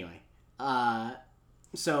 Anyway.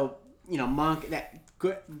 So, Monk, that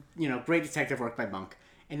good, great detective work by Monk.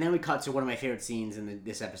 And then we cut to one of my favorite scenes in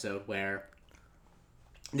this episode where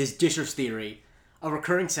this Disher's theory, a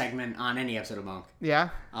recurring segment on any episode of Monk.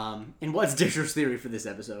 Yeah. And what's Disher's theory for this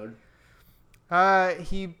episode?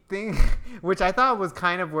 Which I thought was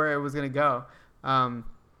kind of where it was going to go.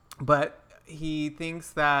 But he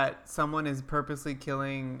thinks that someone is purposely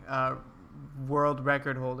killing world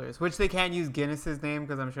record holders, which they can't use Guinness's name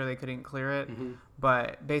because I'm sure they couldn't clear it. Mm-hmm.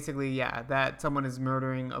 But basically, that someone is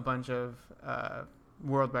murdering a bunch of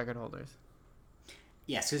world record holders.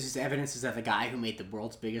 Yes, because his evidence is that the guy who made the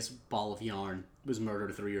world's biggest ball of yarn was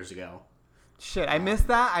murdered 3 years ago. Shit, I missed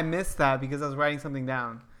that. I missed that because I was writing something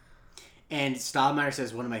down. And Stottmeyer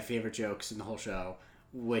says one of my favorite jokes in the whole show,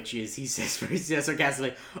 which is he says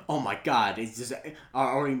sarcastically, "Oh my God, it's just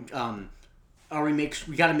we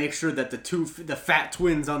gotta make sure that the fat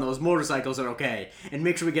twins on those motorcycles are okay, and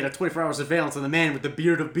make sure we get a 24-hour surveillance on the man with the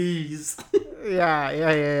beard of bees."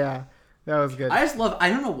 Yeah. That was good. I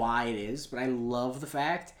don't know why it is, but I love the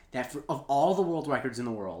fact that of all the world records in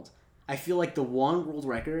the world, I feel like the one world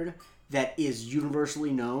record that is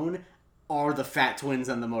universally known are the fat twins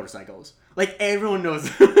on the motorcycles. Like, everyone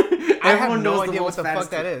knows. Everyone knows idea what the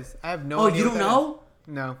fuck that is. I have no idea. Oh, you don't know?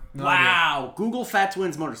 No wow. idea. Google fat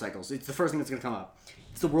twins motorcycles. It's the first thing that's going to come up.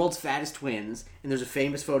 It's the world's fattest twins, and there's a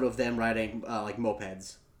famous photo of them riding, like,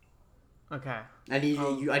 mopeds. Okay. I need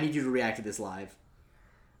you to react to this live.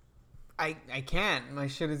 I can't. My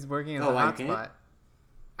shit is working as a hotspot.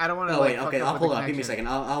 I don't want to. Oh wait, fuck okay, up I'll with pull the it up. Give me a connection.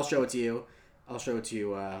 second. I'll show it to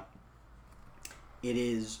you. It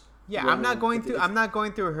is. Yeah, I'm not going through. I'm not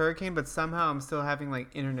going through a hurricane, but somehow I'm still having like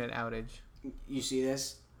internet outage. You see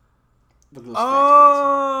this? Look at those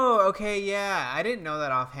Oh, okay, yeah. I didn't know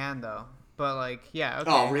that offhand though, but like, yeah, okay.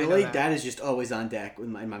 Oh, really? I know That is just always on deck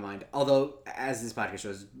in my mind. Although, as this podcast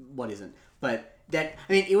shows, what isn't? But that,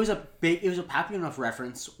 I mean, it was a popular enough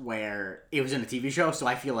reference where it was in a TV show, so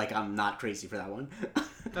I feel like I'm not crazy for that one.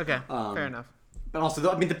 Okay, fair enough. But also,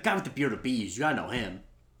 I mean, the guy with the beard of bees, you gotta know him.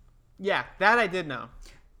 Yeah, that I did know.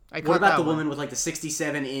 What about the woman with like the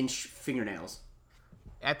 67-inch fingernails?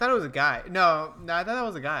 I thought it was a guy. No, I thought that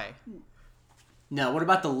was a guy. No, what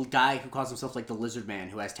about the guy who calls himself like the Lizard Man,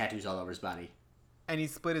 who has tattoos all over his body? And he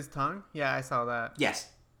split his tongue? Yeah, I saw that. Yes.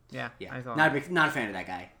 Yeah. I saw Not that. not a fan of that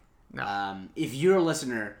guy. No. If you're a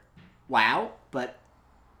listener, wow. But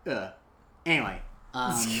anyway,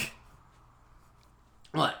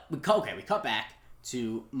 what we cut back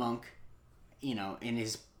to Monk, in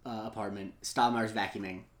his apartment. Stahlmeyer's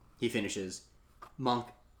vacuuming. He finishes. Monk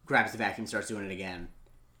grabs the vacuum, starts doing it again,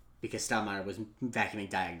 because Stahlmeyer was vacuuming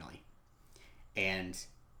diagonally. And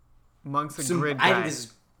Monk's a grid guy. I think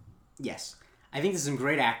this is some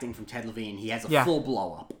great acting from Ted Levine. He has a full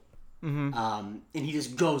blow up, and he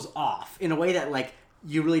just goes off in a way that like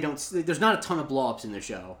you really don't. There's not a ton of blow ups in the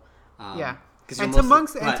show. Yeah. And to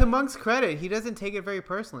Monk's credit, he doesn't take it very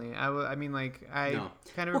personally. kind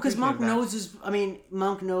of because Monk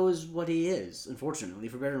Monk knows what he is. Unfortunately,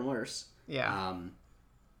 for better and worse. Yeah.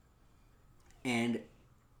 And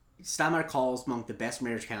Steinmeier calls Monk the best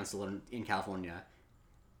marriage counselor in California.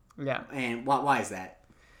 Yeah. And why is that?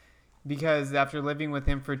 Because after living with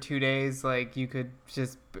him for 2 days, like, you could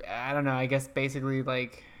just, I don't know, I guess basically,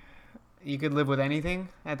 like, you could live with anything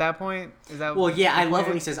at that point? Is that Well, yeah, I love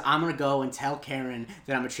when he says, I'm going to go and tell Karen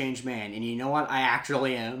that I'm a changed man. And you know what? I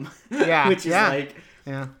actually am. Yeah. Which is like...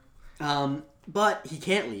 Yeah. But he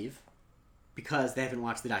can't leave because they haven't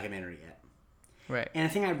watched the documentary yet. Right. And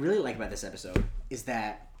the thing I really like about this episode is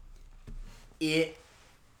that it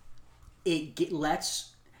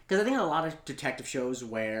lets... Because I think in a lot of detective shows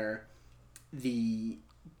where the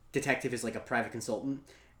detective is like a private consultant,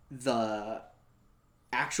 the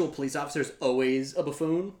actual police officer is always a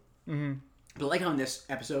buffoon. Mm-hmm. But like on this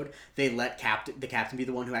episode, they let the captain be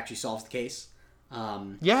the one who actually solves the case.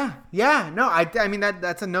 Yeah. No, I mean,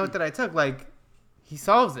 that's a note that I took. Like, he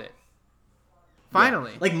solves it.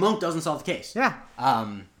 Finally. Yeah. Like, Monk doesn't solve the case. Yeah.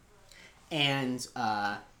 And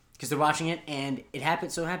because they're watching it, and it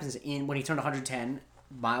happens when he turned 110,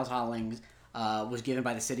 Miles Hollings was given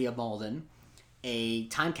by the city of Malden a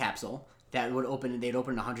time capsule that they'd open in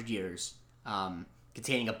 100 years,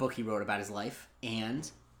 containing a book he wrote about his life, and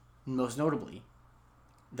most notably,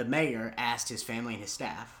 the mayor asked his family and his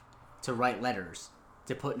staff to write letters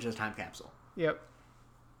to put into the time capsule. Yep.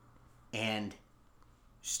 And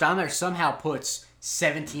Steinmeier somehow puts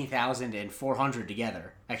 17,400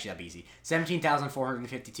 together. Actually, that'd be easy.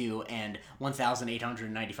 17,452 and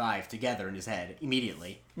 1,895 together in his head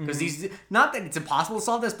immediately. Because not that it's impossible to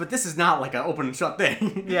solve this, but this is not like an open and shut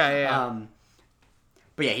thing. Yeah.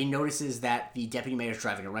 But yeah, he notices that the deputy mayor's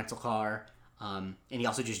driving a rental car, and he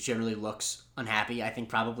also just generally looks unhappy. I think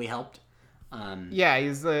probably helped. Yeah,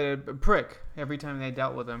 he's a prick every time they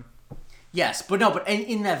dealt with him. Yes, but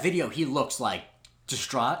in that video, he looks like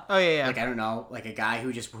distraught. Oh, yeah. Like, I don't know, like a guy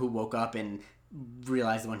who woke up and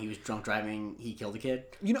realized that when he was drunk driving, he killed a kid.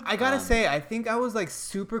 I gotta say, I think I was, like,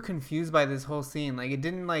 super confused by this whole scene. Like, I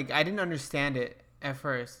didn't understand it at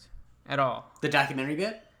first at all. The documentary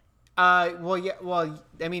bit? Well,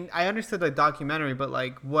 I mean, I understood the documentary, but,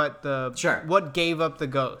 like, what gave up the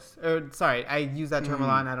ghost? Or, sorry, I use that term a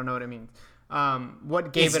lot, and I don't know what it means.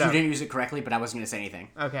 What gave it up? You didn't use it correctly, but I wasn't going to say anything.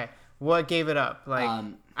 Okay. What gave it up? Like,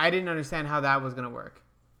 I didn't understand how that was going to work.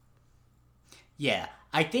 Yeah.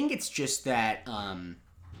 I think it's just that, I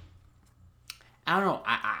don't know.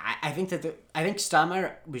 I think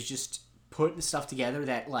Steinmeier was just putting the stuff together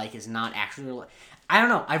that, like, is not actually... I don't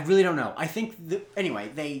know. I really don't know. I think... Anyway,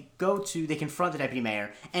 they confront the deputy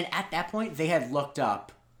mayor, and at that point, they had looked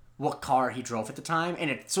up what car he drove at the time,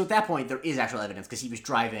 and so at that point, there is actual evidence, because he was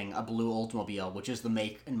driving a blue Oldsmobile, which is the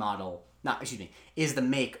make and model... is the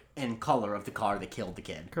make and color of the car that killed the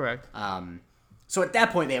kid. Correct. So at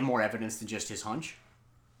that point, they have more evidence than just his hunch.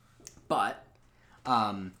 But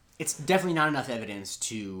it's definitely not enough evidence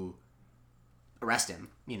to arrest him,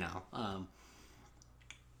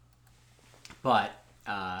 But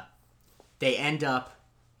they end up,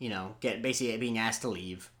 basically being asked to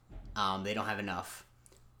leave. They don't have enough.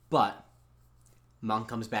 But Monk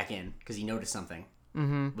comes back in because he noticed something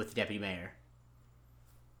with the deputy mayor.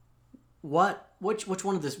 What which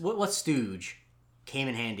one of this what stooge came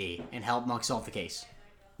in handy and helped Monk solve the case?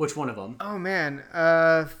 Which one of them? Oh man,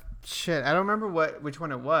 shit, I don't remember which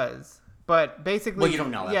one it was, but basically, Well, you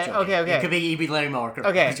don't know. Yeah, okay. It could be Larry Moore.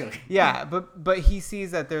 Okay, yeah, but he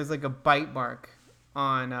sees that there's like a bite mark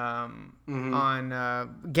on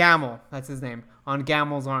Gamel. That's his name, on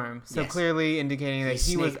Gamel's arm. So clearly indicating that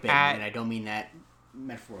he was at. And I don't mean that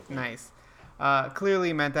metaphorically. Nice.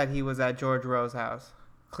 Clearly meant that he was at George Rowe's house.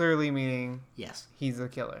 Clearly meaning he's a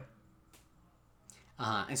killer.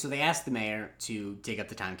 And so they asked the mayor to dig up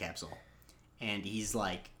the time capsule. And he's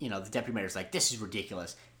like, the deputy mayor's like, this is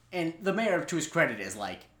ridiculous. And the mayor, to his credit, is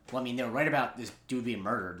like, well, I mean, they were right about this dude being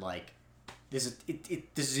murdered. Like, this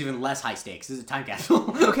is even less high stakes. This is a time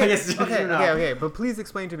capsule. Okay. But please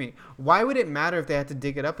explain to me, why would it matter if they had to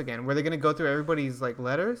dig it up again? Were they going to go through everybody's, like,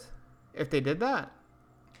 letters if they did that?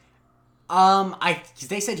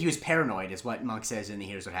 They said he was paranoid, is what Monk says in the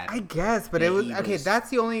Here's What Happened. I guess, but it was okay. That's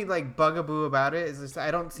the only like bugaboo about it. Is just,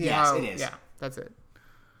 I don't see how. Yes, it is. Yeah, that's it.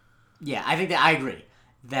 Yeah, I think that I agree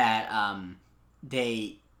that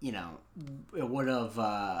they it would have.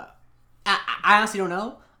 I honestly don't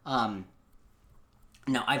know.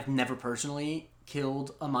 No, I've never personally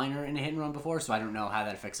killed a minor in a hit and run before, so I don't know how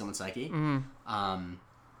that affects someone's psyche. Mm-hmm.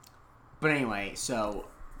 But anyway, so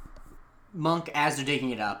Monk, as they're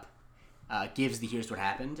digging it up, gives the Here's What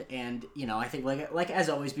Happened, and I think like as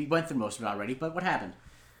always, we went through most of it already. But what happened?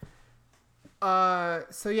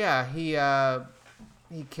 So yeah,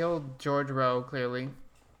 he killed George Rowe. Clearly,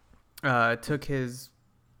 took his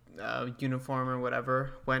uniform or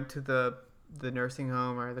whatever, went to the nursing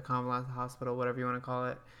home or the Convalescent hospital, whatever you want to call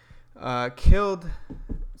it.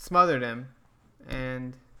 Smothered him,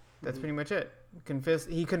 and that's pretty much it.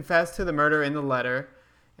 He confessed to the murder in the letter,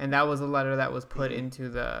 and that was the letter that was put into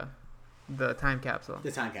the time capsule.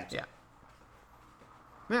 The time capsule.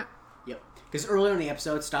 Yeah. Yep. Because earlier in the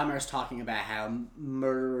episode, Stoddmeier's talking about how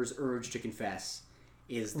murderers' urge to confess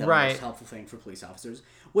is the most helpful thing for police officers,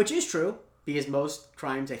 which is true because most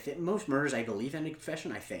crimes, most murders, I believe, end in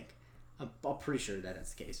confession. I think. I'm pretty sure that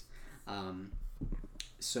that's the case. Now,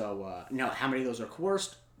 how many of those are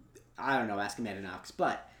coerced? I don't know. Ask Amanda Knox,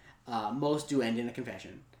 but most do end in a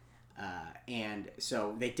confession. And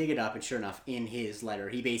so they dig it up, and sure enough, in his letter,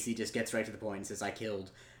 he basically just gets right to the point and says, I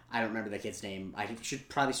don't remember the kid's name. I should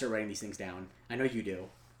probably start writing these things down. I know you do,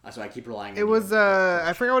 so I keep relying on you. It was,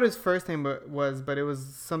 I forgot what his first name was, but it was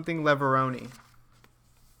something Leveroni.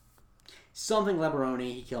 Something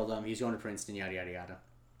Leveroni, he killed him. He was going to Princeton, yada, yada, yada.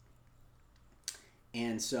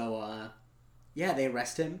 And so, they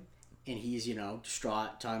arrest him, and he's,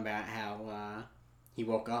 distraught, talking about how he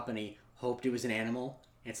woke up and he hoped it was an animal.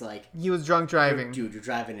 It's like he was drunk driving. Dude, you're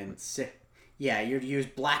driving in sick. Yeah, you was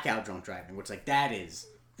blackout drunk driving, which that is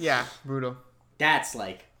brutal. That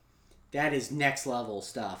is next level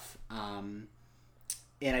stuff. And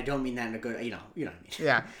I don't mean that in a good, you know what I mean.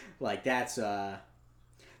 Yeah.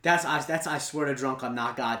 that's I swear to drunk I'm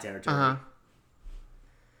not God territory. Uh-huh.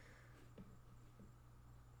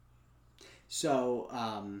 So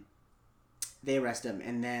they arrest him,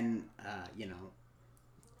 and then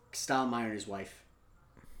Stottlemyre and his wife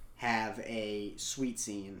have a sweet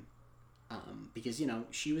scene because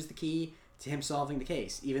she was the key to him solving the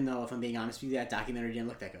case, even though, if I'm being honest with you, that documentary didn't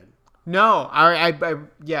look that good. No, I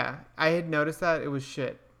had noticed that. It was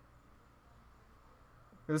shit.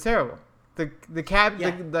 It was terrible. The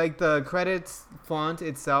the credits font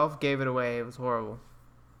itself gave it away. It was horrible.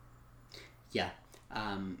 Yeah.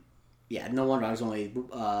 No wonder I was only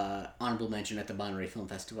honorable mention at the Monterey Film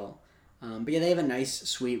Festival. But they have a nice,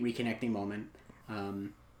 sweet reconnecting moment.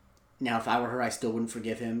 Now, if I were her, I still wouldn't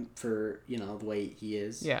forgive him for, the way he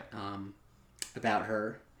is. Yeah. About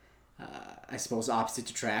her. I suppose opposites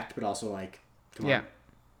attract, but also, come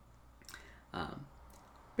on.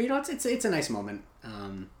 But, it's a nice moment.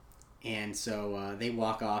 And so they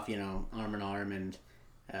walk off, arm in arm, and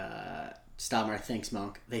Stottlemyre thanks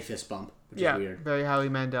Monk. They fist bump, which is weird. Very Howie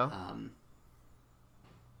Mandel.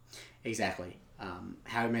 Exactly.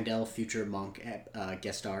 Howie Mandel, future Monk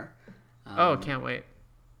guest star. Can't wait.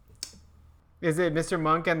 Is it Mr.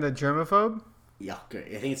 Monk and the Germaphobe? Yeah, good.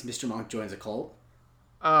 I think it's Mr. Monk joins a cult.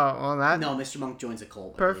 Oh, well, that... No, Mr. Monk joins a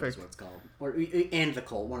cult. Perfect. Is what it's called. And the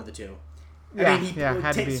cult, one of the two. Yeah,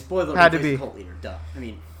 had to be. Spoiler, had to be. The cult leader, duh.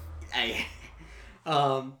 And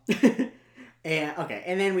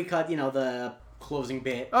then we cut, the closing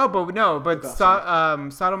bit. Oh, but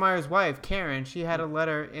Stottlemyre's wife, Karen, she had a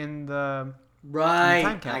letter in the... Right. In the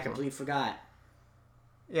time capsule. I completely forgot.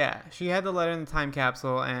 Yeah, she had the letter in the time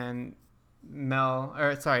capsule, and Mel,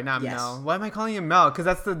 or sorry, not Mel. Why am I calling him Mel? Because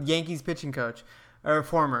that's the Yankees pitching coach, or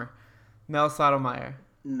former, Mel Stottlemyre.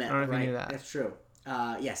 I don't know if you knew that. That's true.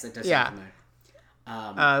 Yes, that does Yeah. sound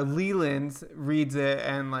familiar. Leland reads it,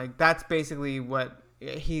 and like that's basically what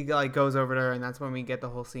he like goes over to her, and that's when we get the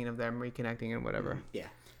whole scene of them reconnecting and whatever. Yeah.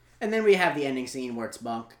 And then we have the ending scene where it's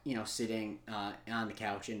Monk, sitting on the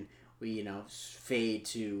couch, and we, fade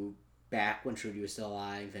to back when Trudy was still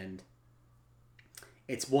alive, and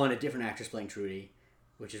it's a different actress playing Trudy,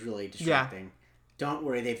 which is really distracting. Yeah. Don't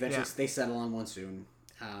worry, they settle on one soon.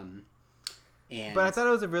 But I thought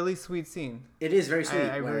it was a really sweet scene. It is very sweet.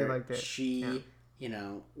 I really liked it. She,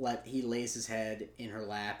 he lays his head in her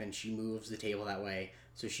lap, and she moves the table that way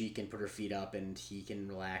so she can put her feet up and he can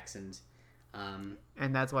relax, and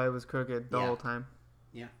that's why it was crooked the whole time.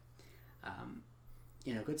 Yeah.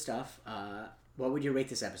 Good stuff. What would you rate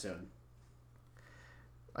this episode?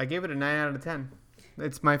 I gave it a 9 out of 10.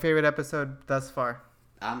 It's my favorite episode thus far.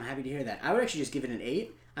 I'm happy to hear that. I would actually just give it an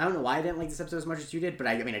 8. I don't know why I didn't like this episode as much as you did, but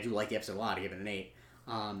I do like the episode a lot. I give it an 8.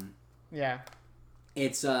 Yeah.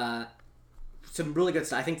 It's some really good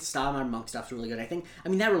stuff. I think the Stottlemyre Monk stuff's really good.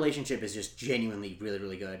 That relationship is just genuinely really,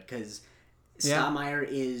 really good, because Stottlemyre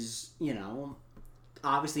is,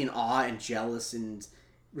 obviously in awe and jealous and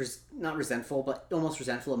not resentful, but almost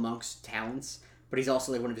resentful of Monk's talents, but he's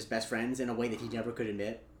also like one of his best friends in a way that he never could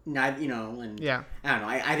admit. I don't know.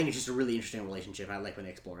 I think it's just a really interesting relationship. I like when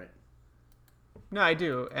they explore it. No, I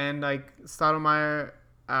do. And like Stottlemyre,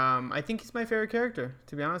 I think he's my favorite character,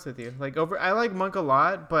 to be honest with you. I like Monk a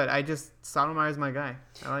lot, but Stottlemyre is my guy.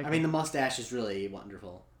 The mustache is really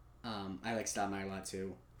wonderful. I like Stottlemyre a lot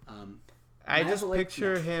too. I just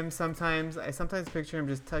picture him sometimes. I sometimes picture him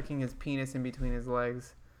just tucking his penis in between his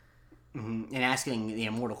legs. Mm-hmm. And asking the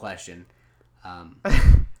immortal question. What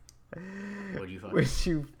do you fuck?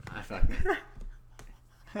 I fuck.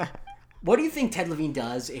 What do you think Ted Levine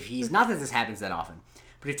does if he's... Not that this happens that often,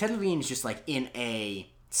 but if Ted Levine is just like in a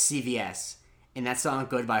CVS and that song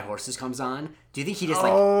 "Goodbye Horses" comes on, do you think he just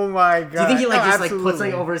like... Oh my god! Do you think he puts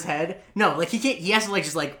something over his head? No, he can't. He has to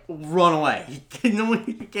just run away.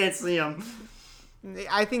 You can't see him.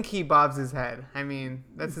 I think he bobs his head.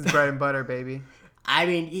 That's his bread and butter, baby.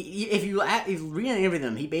 If you read an interview with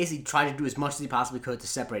him, he basically tried to do as much as he possibly could to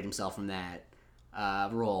separate himself from that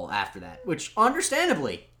role after that, which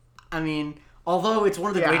understandably. Although it's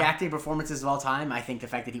one of the great acting performances of all time, I think the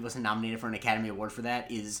fact that he wasn't nominated for an Academy Award for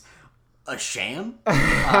that is a sham.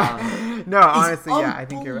 No, honestly, I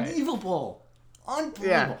think you're right. Unbelievable.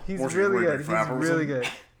 Yeah, he's really good. He's really good.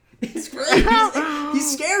 He's great.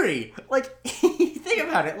 He's scary. Think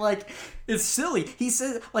about it. It's silly. He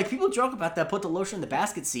says, people joke about that put the lotion in the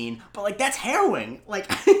basket scene, but that's harrowing.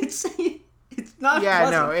 It's not. Yeah,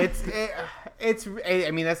 pleasant. no, it's.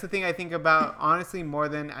 That's the thing I think about, honestly, more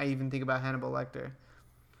than I even think about Hannibal Lecter.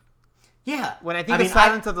 Yeah. When I think of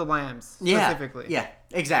Silence of the Lambs, specifically. Yeah,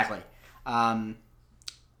 exactly.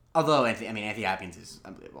 Although, Anthony Hopkins is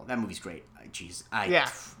unbelievable. That movie's great.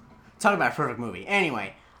 Talk about a perfect movie.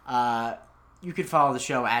 Anyway, you could follow the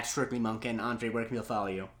show at Strictly Monk, and Andre, where can people follow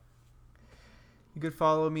you? You could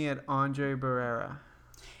follow me at Andre Barrera.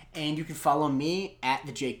 And you can follow me at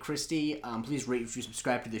the Jake Christie. Please rate, review,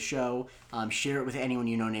 subscribe to the show. Share it with anyone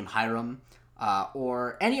you know named Hiram,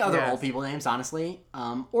 or any other old people names, honestly,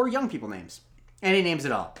 or young people names. Any names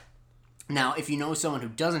at all. Now, if you know someone who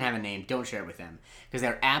doesn't have a name, don't share it with them, because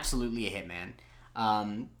they're absolutely a hitman.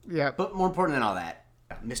 But more important than all that,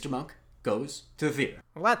 Mr. Monk goes to the theater.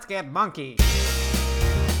 Let's get monkey.